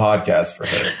within the podcast for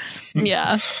her.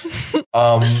 Yeah.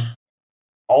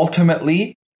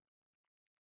 Ultimately,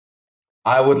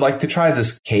 I would like to try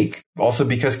this cake, also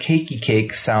because cakey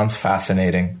cake sounds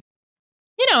fascinating.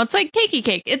 You know, it's like cakey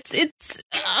cake. It's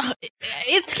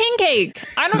king cake.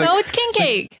 I don't know. It's king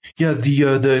cake. Yeah,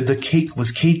 the cake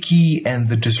was cakey, and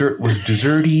the dessert was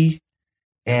desserty,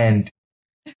 and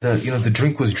the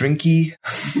drink was drinky.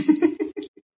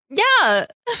 Yeah.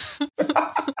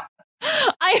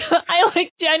 I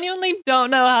like genuinely don't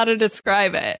know how to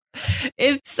describe it.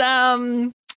 It's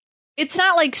not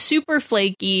like super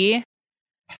flaky.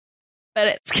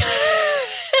 But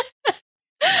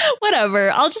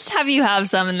Whatever. I'll just have you have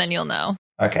some and then you'll know.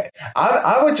 Okay.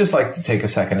 I would just like to take a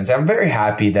second and say I'm very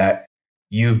happy that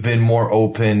you've been more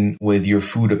open with your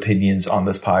food opinions on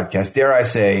this podcast. Dare I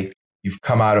say, you've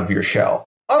come out of your shell.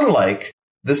 Unlike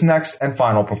this next and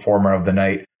final performer of the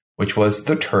night, which was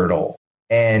the Turtle.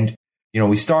 And,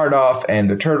 we start off and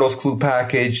the Turtles clue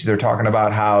package. They're talking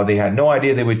about how they had no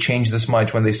idea they would change this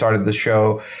much when they started the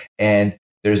show. And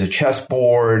there's a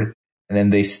chessboard. And then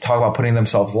they talk about putting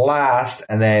themselves last.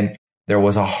 And then there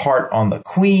was a heart on the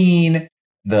queen.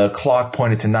 The clock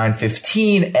pointed to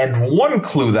 9:15. And one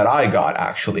clue that I got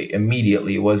actually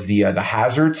immediately was the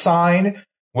hazard sign,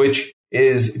 which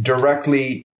is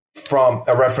directly from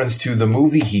a reference to the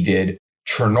movie he did,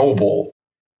 Chernobyl.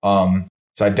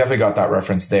 So I definitely got that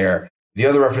reference there. The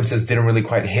other references didn't really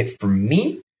quite hit for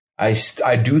me. I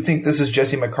do think this is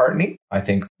Jesse McCartney. I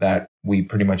think that we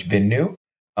pretty much been knew.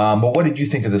 But what did you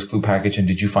think of this clue package, and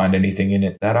did you find anything in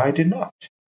it that I did not?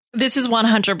 This is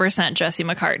 100% Jesse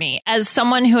McCartney. As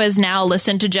someone who has now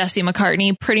listened to Jesse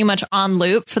McCartney pretty much on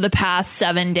loop for the past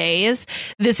 7 days,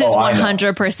 this is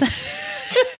 100%.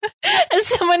 As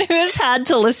someone who has had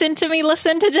to listen to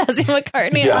Jesse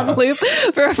McCartney on loop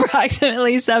for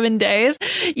approximately 7 days.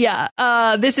 Yeah,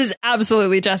 this is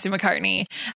absolutely Jesse McCartney.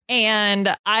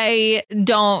 And I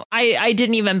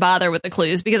didn't even bother with the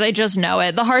clues because I just know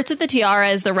it. The hearts with the tiara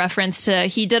is the reference to,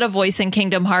 he did a voice in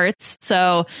Kingdom Hearts.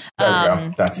 So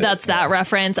that's that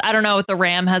reference. I don't know what the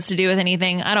ram has to do with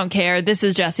anything. I don't care. This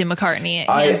is Jesse McCartney.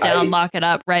 Hands down, lock it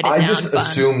up, write it down. I just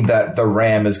assumed that the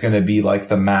ram is going to be like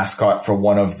the mascot for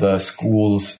one of the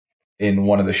schools in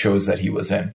one of the shows that he was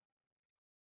in.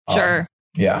 Sure.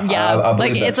 Yeah. I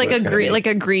like it's like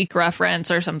a Greek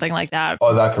reference or something like that.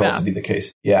 Oh, that could also be the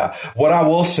case. Yeah. What I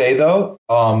will say though,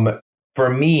 for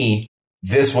me,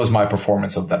 this was my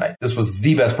performance of the night. This was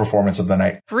the best performance of the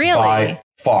night. Really? By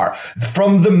far.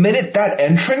 From the minute that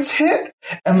entrance hit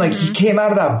and he came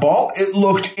out of that ball, it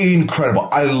looked incredible.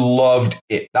 I loved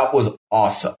it. That was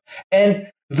awesome. And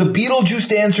the Beetlejuice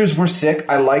dancers were sick.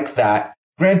 I like that.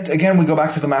 Grant, again, we go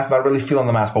back to the mask, not really feeling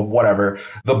the mask, but whatever.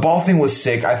 The ball thing was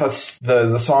sick. I thought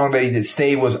the song that he did,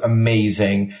 Stay, was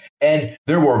amazing. And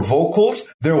there were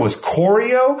vocals. There was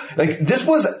choreo. This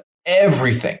was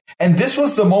everything. And this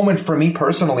was the moment for me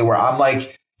personally where I'm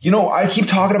like, I keep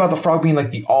talking about the frog being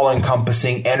the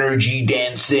all-encompassing energy,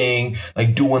 dancing,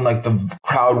 doing the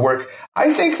crowd work.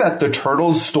 I think that the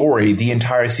Turtles story the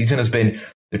entire season has been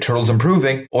the Turtles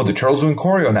improving. Oh, the Turtles doing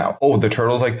choreo now. Oh, the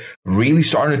Turtles really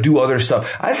starting to do other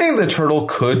stuff. I think the Turtle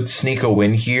could sneak a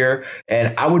win here,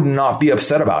 and I would not be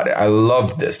upset about it. I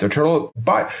loved this.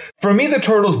 For me, the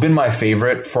Turtle's been my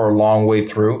favorite for a long way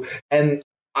through. And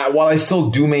while I still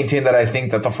do maintain that I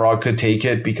think that the frog could take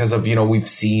it because of, we've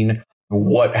seen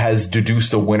what has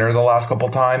deduced a winner the last couple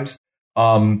times.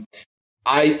 I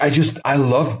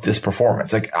love this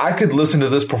performance. I could listen to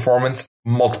this performance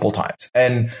multiple times,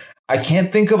 and I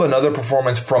can't think of another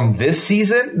performance from this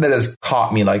season that has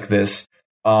caught me like this.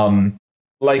 For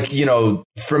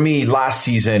me, last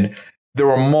season, there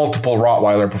were multiple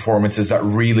Rottweiler performances that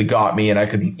really got me, and I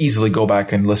could easily go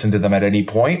back and listen to them at any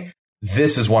point.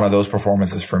 This is one of those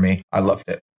performances for me. I loved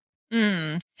it.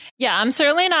 Yeah, I'm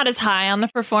certainly not as high on the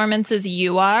performance as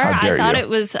you are. I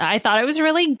thought it was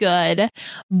really good,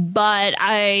 but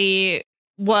I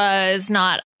was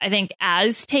not, I think,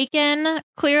 as taken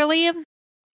clearly.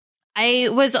 I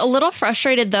was a little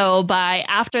frustrated, though, by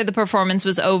after the performance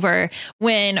was over,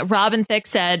 when Robin Thicke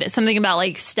said something about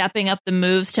stepping up the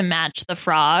moves to match the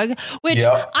frog, which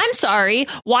I'm sorry.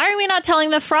 Why are we not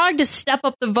telling the frog to step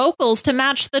up the vocals to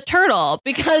match the turtle?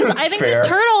 Because I think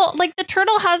the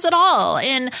turtle has it all.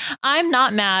 And I'm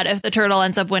not mad if the turtle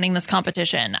ends up winning this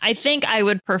competition. I think I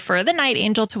would prefer the Night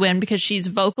Angel to win because she's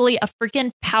vocally a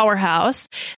freaking powerhouse.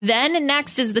 Then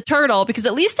next is the turtle, because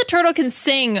at least the turtle can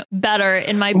sing better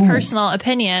in my personal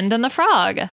opinion than the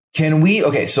frog.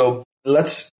 So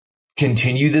let's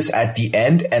continue this at the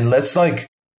end and let's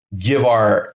give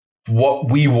our what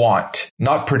we want,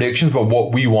 not predictions, but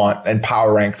what we want, and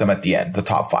power rank them at the end, the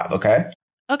top 5. Okay.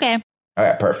 All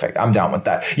right, perfect. I'm down with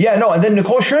that. Yeah, no, and then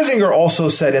Nicole Scherzinger also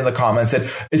said in the comments that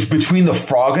it's between the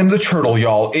frog and the turtle,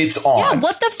 y'all. It's on. Yeah,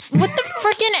 what the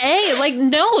freaking A?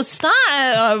 No, stop.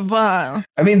 I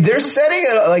mean, they're setting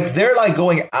it they're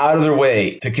going out of their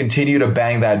way to continue to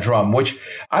bang that drum, which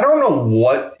I don't know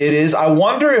what it is. I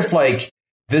wonder if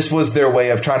this was their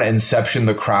way of trying to inception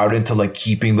the crowd into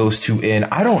keeping those two in.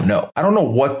 I don't know. I don't know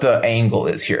what the angle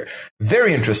is here.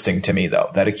 Very interesting to me though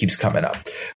that it keeps coming up.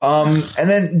 And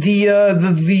then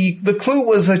the clue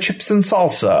was chips and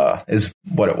salsa is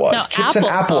what it was. No, chips and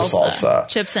apple salsa.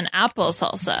 Chips and apple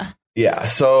salsa. Yeah.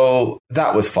 So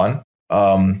that was fun.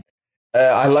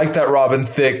 I like that Robin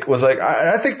Thicke was like,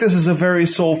 I think this is a very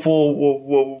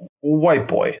soulful white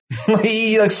boy.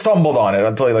 He like stumbled on it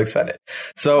until he like said it.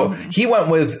 So he went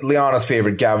with Liana's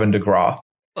favorite, Gavin DeGraw.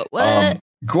 But what?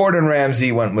 Gordon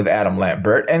Ramsay went with Adam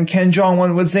Lambert, and Ken Jeong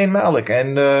went with Zayn Malik.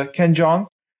 And Ken Jeong,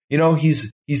 you know,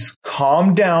 he's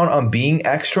calmed down on being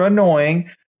extra annoying,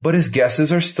 but his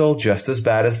guesses are still just as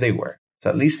bad as they were. So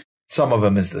at least some of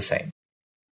them is the same.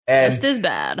 And just as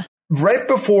bad. Right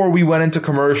before we went into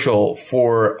commercial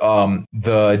for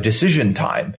the decision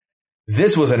time,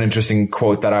 this was an interesting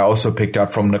quote that I also picked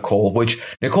up from Nicole, which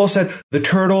Nicole said, the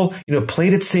turtle, you know,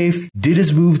 played it safe, did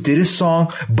his move, did his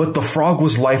song, but the frog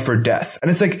was life or death.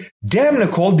 And it's like, damn,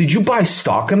 Nicole, did you buy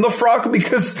stock in the frog?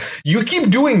 Because you keep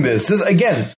doing this.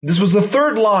 This was the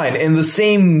third line in the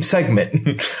same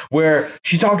segment where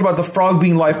she talked about the frog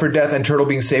being life or death and turtle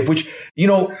being safe, which, you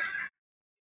know,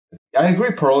 I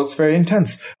agree, Pearl. It's very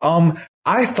intense.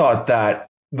 I thought that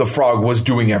the frog was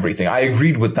doing everything. I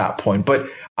agreed with that point, but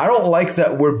I don't like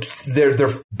that they're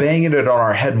banging it on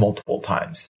our head multiple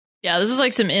times. Yeah, this is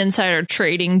like some insider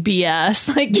trading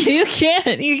BS. Like you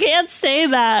can't say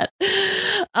that.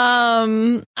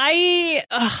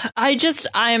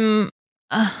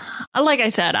 Like I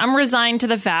said, I'm resigned to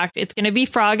the fact it's going to be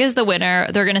Frog as the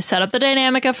winner. They're going to set up the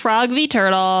dynamic of Frog v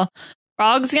Turtle.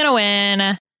 Frog's going to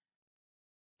win.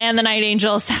 And the Night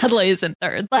Angel sadly is in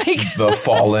third. Like the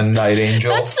fallen Night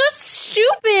Angel. That's so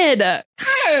stupid.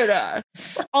 God.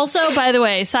 Also, by the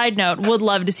way, side note, would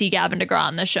love to see Gavin DeGraw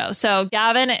on the show. So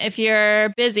Gavin, if you're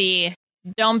busy,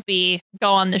 go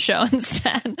on the show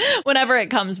instead whenever it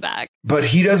comes back. But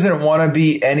he doesn't want to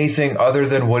be anything other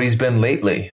than what he's been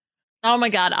lately. Oh my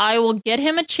God. I will get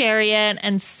him a chariot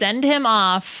and send him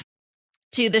off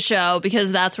to the show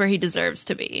because that's where he deserves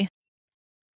to be.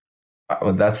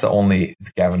 Well, that's the only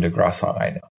Gavin DeGraw song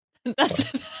I know.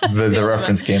 The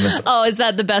reference game is. Oh, is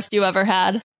that the best you ever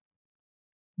had?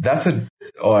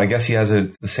 I guess he has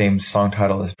the same song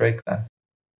title as Drake then.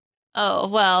 Oh,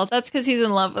 well, that's because he's in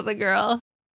love with a girl.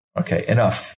 Okay,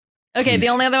 enough. Okay, Please. The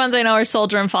only other ones I know are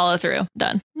Soldier and Follow Through.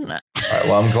 Done. All right,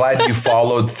 well, I'm glad you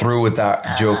followed through with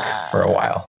that joke for a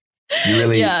while. You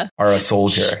really are a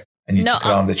soldier, and you took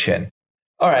it on the chin.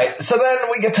 All right, so then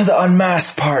we get to the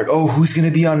unmasked part. Oh, who's going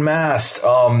to be unmasked?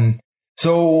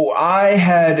 So I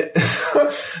had,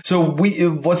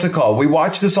 what's it called? We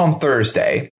watched this on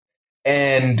Thursday,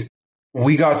 and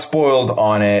we got spoiled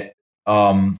on it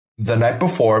the night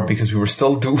before because we were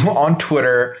still on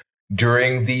Twitter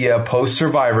during the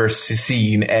post-Survivor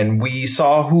scene, and we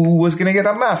saw who was going to get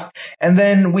unmasked. And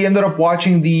then we ended up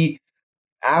watching the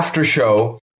after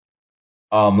show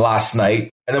last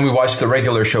night. And then we watched the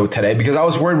regular show today because I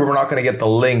was worried we were not going to get the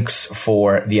links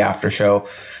for the after show.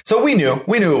 So we knew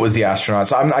it was the astronaut.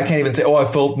 So I can't even say, I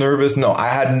felt nervous. No,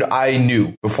 I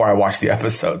knew before I watched the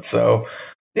episode. So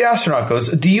the astronaut goes,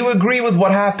 do you agree with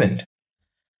what happened?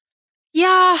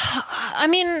 Yeah, I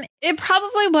mean, it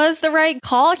probably was the right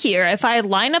call here. If I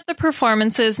line up the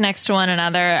performances next to one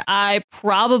another, I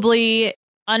probably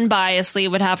unbiasedly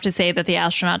would have to say that the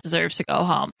astronaut deserves to go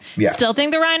home. Yeah. Still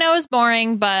think the Rhino is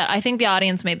boring, but I think the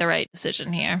audience made the right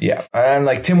decision here. Yeah. And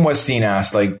like Tim Westeen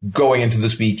asked, like going into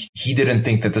this week, he didn't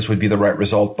think that this would be the right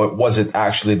result, but was it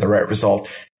actually the right result?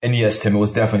 And yes, Tim, it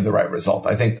was definitely the right result.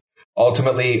 I think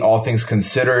ultimately, all things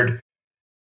considered,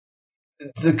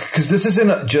 because this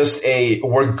isn't just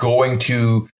we're going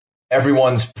to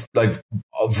everyone's like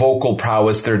vocal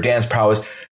prowess, their dance prowess.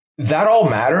 That all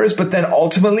matters, but then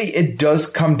ultimately it does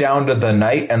come down to the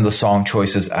night and the song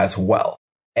choices as well.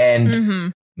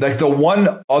 And like the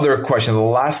one other question, the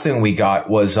last thing we got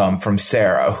was from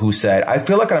Sarah, who said, I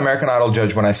feel like an American Idol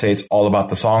judge when I say it's all about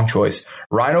the song choice.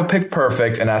 Rhino picked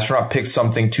perfect, and astronaut picked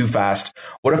something too fast.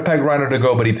 Would have pegged Rhino to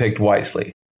go, but he picked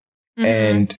wisely.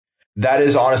 And that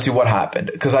is honestly what happened.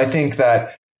 Because I think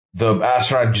that the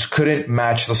astronaut just couldn't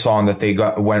match the song that they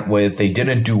went with. They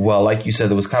didn't do well. Like you said,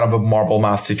 there was kind of a marble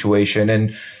math situation.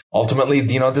 And ultimately,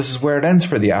 this is where it ends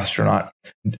for the astronaut.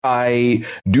 I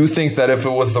do think that if it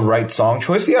was the right song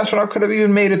choice, the astronaut could have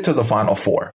even made it to the final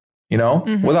four,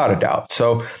 without a doubt.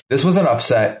 So this was an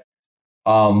upset.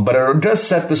 But it does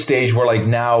set the stage where like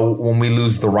now when we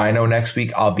lose the Rhino next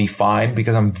week, I'll be fine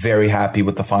because I'm very happy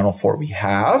with the final four we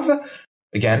have.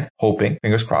 Again, hoping,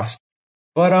 fingers crossed.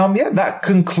 But that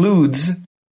concludes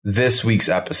this week's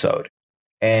episode.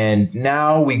 And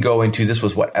now we go into, this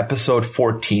was episode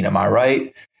 14, am I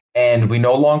right? And we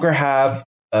no longer have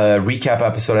a recap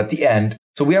episode at the end.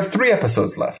 So we have 3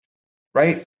 episodes left,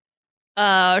 right?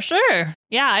 Sure.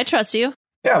 Yeah, I trust you.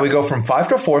 Yeah, we go from 5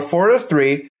 to 4, 4 to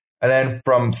 3, and then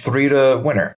from 3 to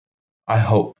winner. I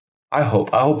hope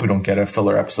we don't get a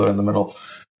filler episode in the middle.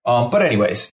 But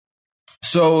anyways,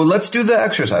 So let's do the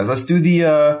exercise. Let's do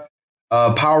the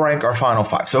power rank our final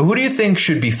 5. So who do you think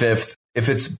should be 5th? If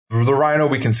it's the Rhino,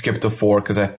 we can skip to 4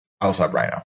 because I also have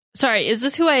Rhino. Sorry, is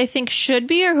this who I think should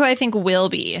be or who I think will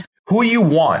be? Who you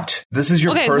want. This is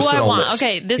your personal who I want. list.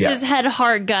 Okay, this is head,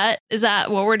 heart, gut. Is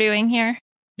that what we're doing here?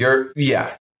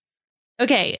 Yeah.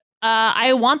 Okay,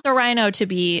 I want the Rhino to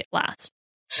be last.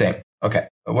 Same. Okay.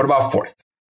 What about 4th?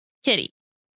 Kitty.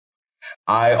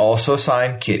 I also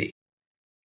sign Kitty.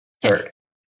 3rd.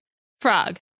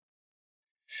 Frog.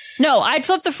 No, I'd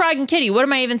flip the Frog and Kitty. What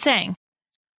am I even saying?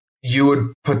 You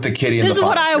would put the Kitty in the final 3. This is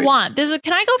what I want.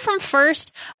 Can I go from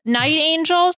first? Night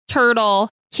Angel, Turtle,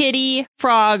 Kitty,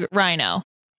 Frog, Rhino.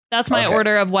 That's my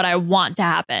order of what I want to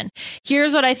happen.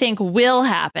 Here's what I think will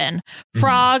happen.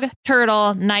 Frog,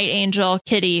 Turtle, Night Angel,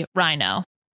 Kitty, Rhino.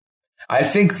 I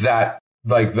think that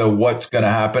like the what's going to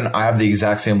happen, I have the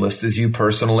exact same list as you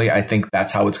personally. I think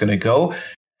that's how it's going to go.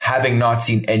 Having not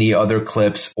seen any other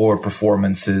clips or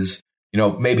performances,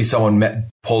 maybe someone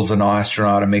pulls an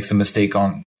astronaut and makes a mistake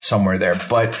on somewhere there,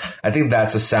 but I think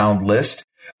that's a sound list.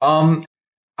 I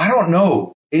don't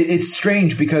know. It's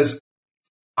strange because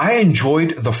I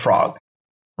enjoyed the frog,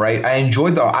 right? I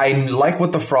like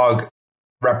what the frog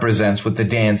represents with the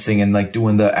dancing and like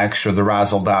doing the extra, the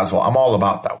razzle dazzle. I'm all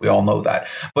about that. We all know that.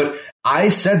 But I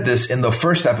said this in the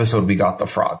first episode we got the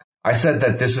frog. I said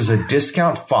that this is a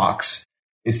discount Fox.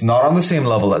 It's not on the same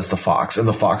level as the Fox, and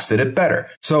the Fox did it better.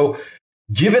 So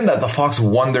given that the Fox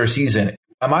won their season,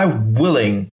 am I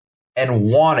willing and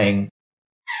wanting?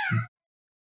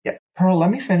 Yeah, Pearl,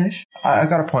 let me finish. I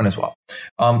got a point as well.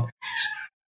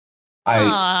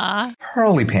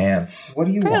 Pearly pants. What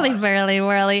do you want?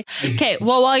 Whirly. Okay,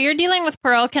 well, while you're dealing with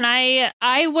Pearl,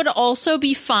 I would also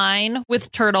be fine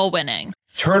with Turtle winning.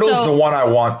 Turtle's the one I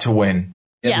want to win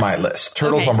in my list.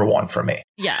 Turtle's number 1 for me.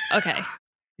 Yeah, okay.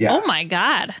 Yeah. Oh my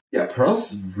God. Yeah,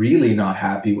 Pearl's really not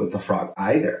happy with the frog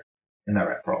either. Isn't that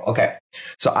right, Pearl? Okay.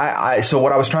 So so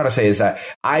what I was trying to say is that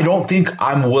I don't think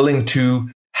I'm willing to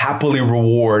happily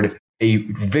reward a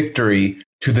victory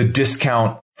to the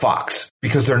discount Fox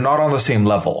because they're not on the same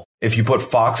level. If you put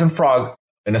Fox and Frog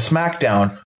in a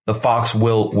SmackDown, the Fox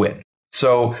will win.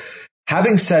 So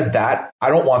having said that, I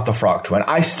don't want the Frog to win.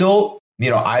 I still,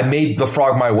 I made the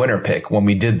Frog my winner pick when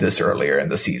we did this earlier in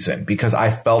the season because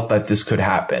I felt that this could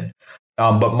happen.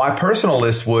 But my personal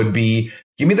list would be,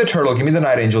 give me the Turtle, give me the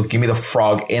Night Angel, give me the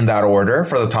Frog in that order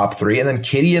for the top 3, and then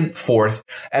Kitty in 4th.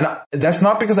 And that's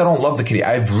not because I don't love the Kitty.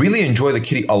 I really enjoy the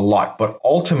Kitty a lot, but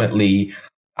ultimately,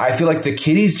 I feel like the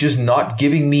Kitty's just not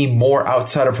giving me more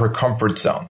outside of her comfort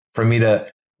zone for me to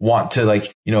want to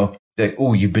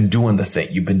you've been doing the thing.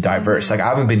 You've been diverse. Like I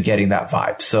haven't been getting that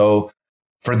vibe. So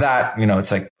for that,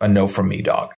 it's like a no from me,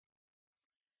 dog.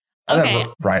 Okay.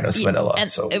 Rhino's vanilla.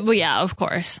 Well, yeah, of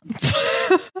course.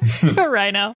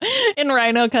 Rhino in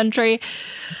Rhino country.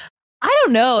 I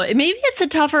don't know. Maybe it's a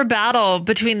tougher battle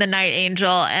between the Night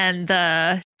Angel and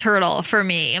the Turtle for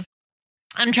me.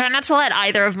 I'm trying not to let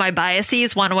either of my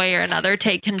biases, one way or another,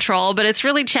 take control, but it's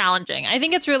really challenging. I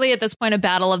think it's really at this point a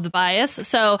battle of the bias.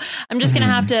 So I'm just going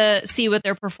to have to see what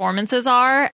their performances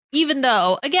are, even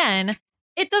though, again,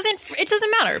 it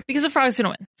doesn't matter because the Frog's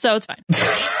going to win. So it's fine.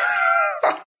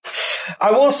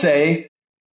 I will say,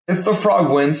 if the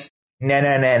Frog wins,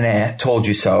 nah, told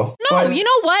you so. No, but you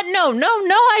know what? No,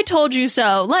 I told you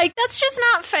so. Like, that's just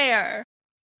not fair.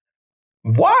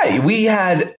 Why? You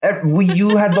had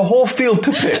the whole field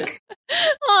to pick.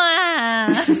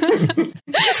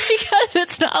 Because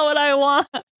it's not what I want.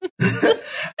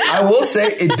 I will say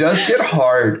it does get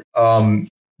hard,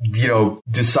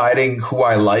 deciding who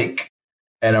I like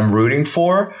and I'm rooting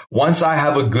for once I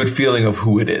have a good feeling of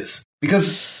who it is.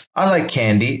 Because I like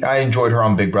Candy. I enjoyed her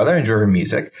on Big Brother. I enjoy her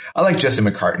music. I like Jesse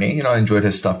McCartney. I enjoyed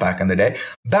his stuff back in the day.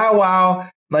 Bow Wow.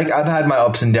 Like, I've had my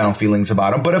ups and down feelings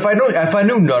about him. But if I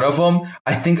knew none of them,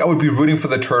 I think I would be rooting for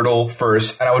the Turtle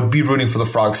first, and I would be rooting for the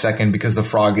Frog second because the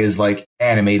Frog is, like,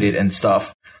 animated and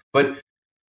stuff. But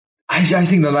I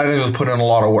think the Night Angels put in a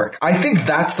lot of work. I think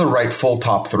that's the rightful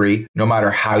top 3, no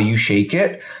matter how you shake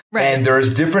it. Right. And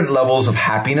there's different levels of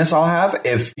happiness I'll have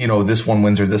if, this one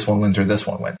wins or this one wins or this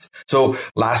one wins. So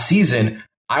last season,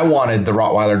 I wanted the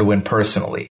Rottweiler to win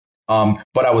personally.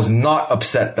 But I was not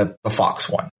upset that the Fox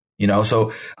won.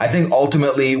 So I think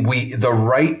ultimately the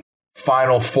right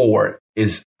final 4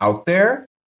 is out there.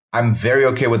 I'm very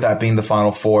okay with that being the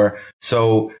final 4.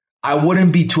 So I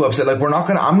wouldn't be too upset. Like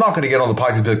I'm not going to get on the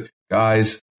podcast and be like,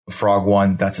 guys, the Frog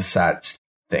won. That's a sad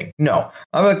thing. No,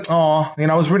 I'm like, oh,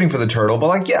 I was rooting for the Turtle, but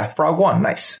like, yeah, Frog won.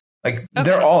 Nice. Like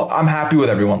I'm happy with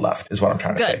everyone left is what I'm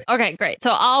trying to say. Okay, great. So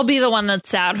I'll be the one that's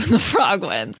sad when the Frog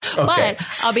wins, but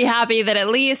I'll be happy that at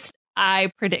least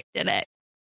I predicted it.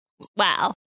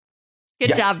 Wow.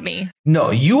 Good job, me.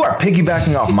 No, you are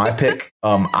piggybacking off my pick.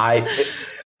 Let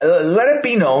it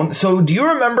be known. So do you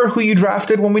remember who you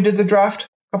drafted when we did the draft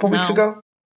a couple weeks ago?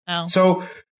 No. So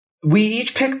we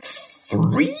each picked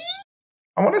 3,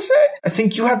 I want to say. I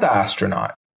think you had the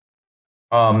astronaut.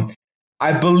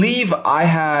 I believe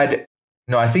I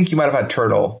think you might have had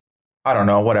turtle. I don't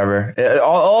know, whatever.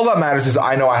 All that matters is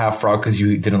I know I have frog because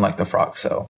you didn't like the frog,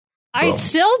 so. I boom.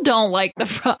 still don't like the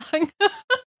frog.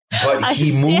 But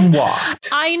he moonwalked.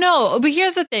 I know, but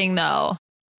here's the thing, though.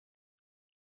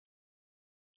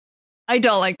 I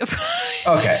don't like the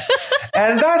frog. Okay.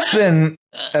 And that's been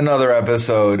another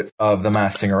episode of the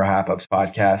Masked Singer Rap-Ups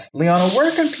podcast. Liana,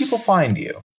 where can people find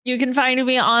you? You can find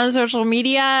me on social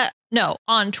media. No,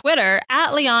 on Twitter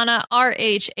at Liana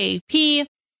RHAP.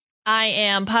 I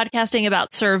am podcasting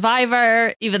about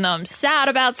Survivor, even though I'm sad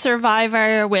about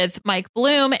Survivor, with Mike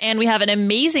Bloom. And we have an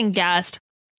amazing guest.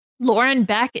 Lauren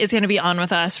Beck is going to be on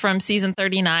with us from season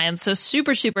 39. So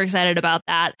super, super excited about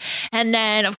that. And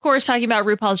then, of course, talking about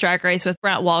RuPaul's Drag Race with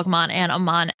Brent Walgmont and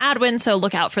Aman Adwin. So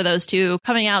look out for those two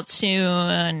coming out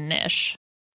soon-ish.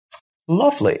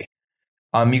 Lovely.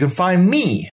 You can find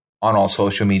me on all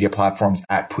social media platforms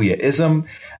at Puyaism.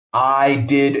 I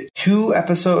did 2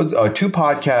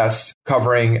 podcasts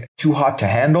covering Too Hot to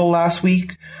Handle last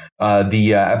week.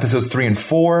 The episodes 3 and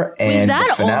 4. And was that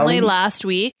the finale. only last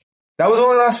week? That was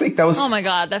only last week. That was. Oh my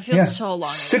God, that feels so long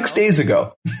ago. 6 days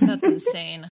ago. That's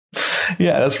insane.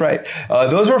 Yeah, that's right.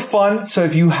 Those were fun. So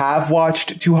if you have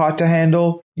watched Too Hot to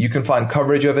Handle, you can find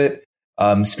coverage of it.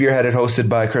 Spearheaded, hosted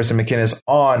by Kirsten McInnes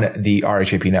on the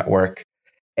RHAP network.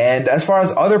 And as far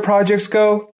as other projects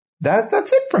go,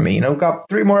 that's it for me. We've got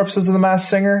 3 more episodes of The Masked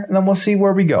Singer, and then we'll see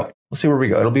where we go.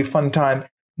 It'll be a fun time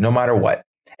no matter what.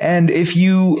 And if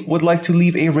you would like to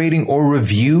leave a rating or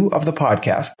review of the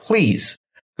podcast, please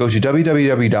go to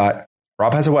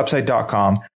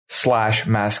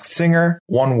www.robhasawebsite.com/maskedsinger.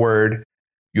 One word.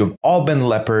 You have all been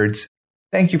leopards.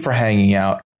 Thank you for hanging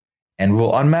out, and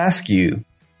we'll unmask you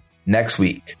next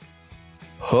week.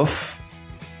 Hoof,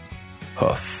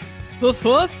 hoof. Hoof,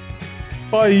 hoof.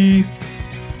 Bye.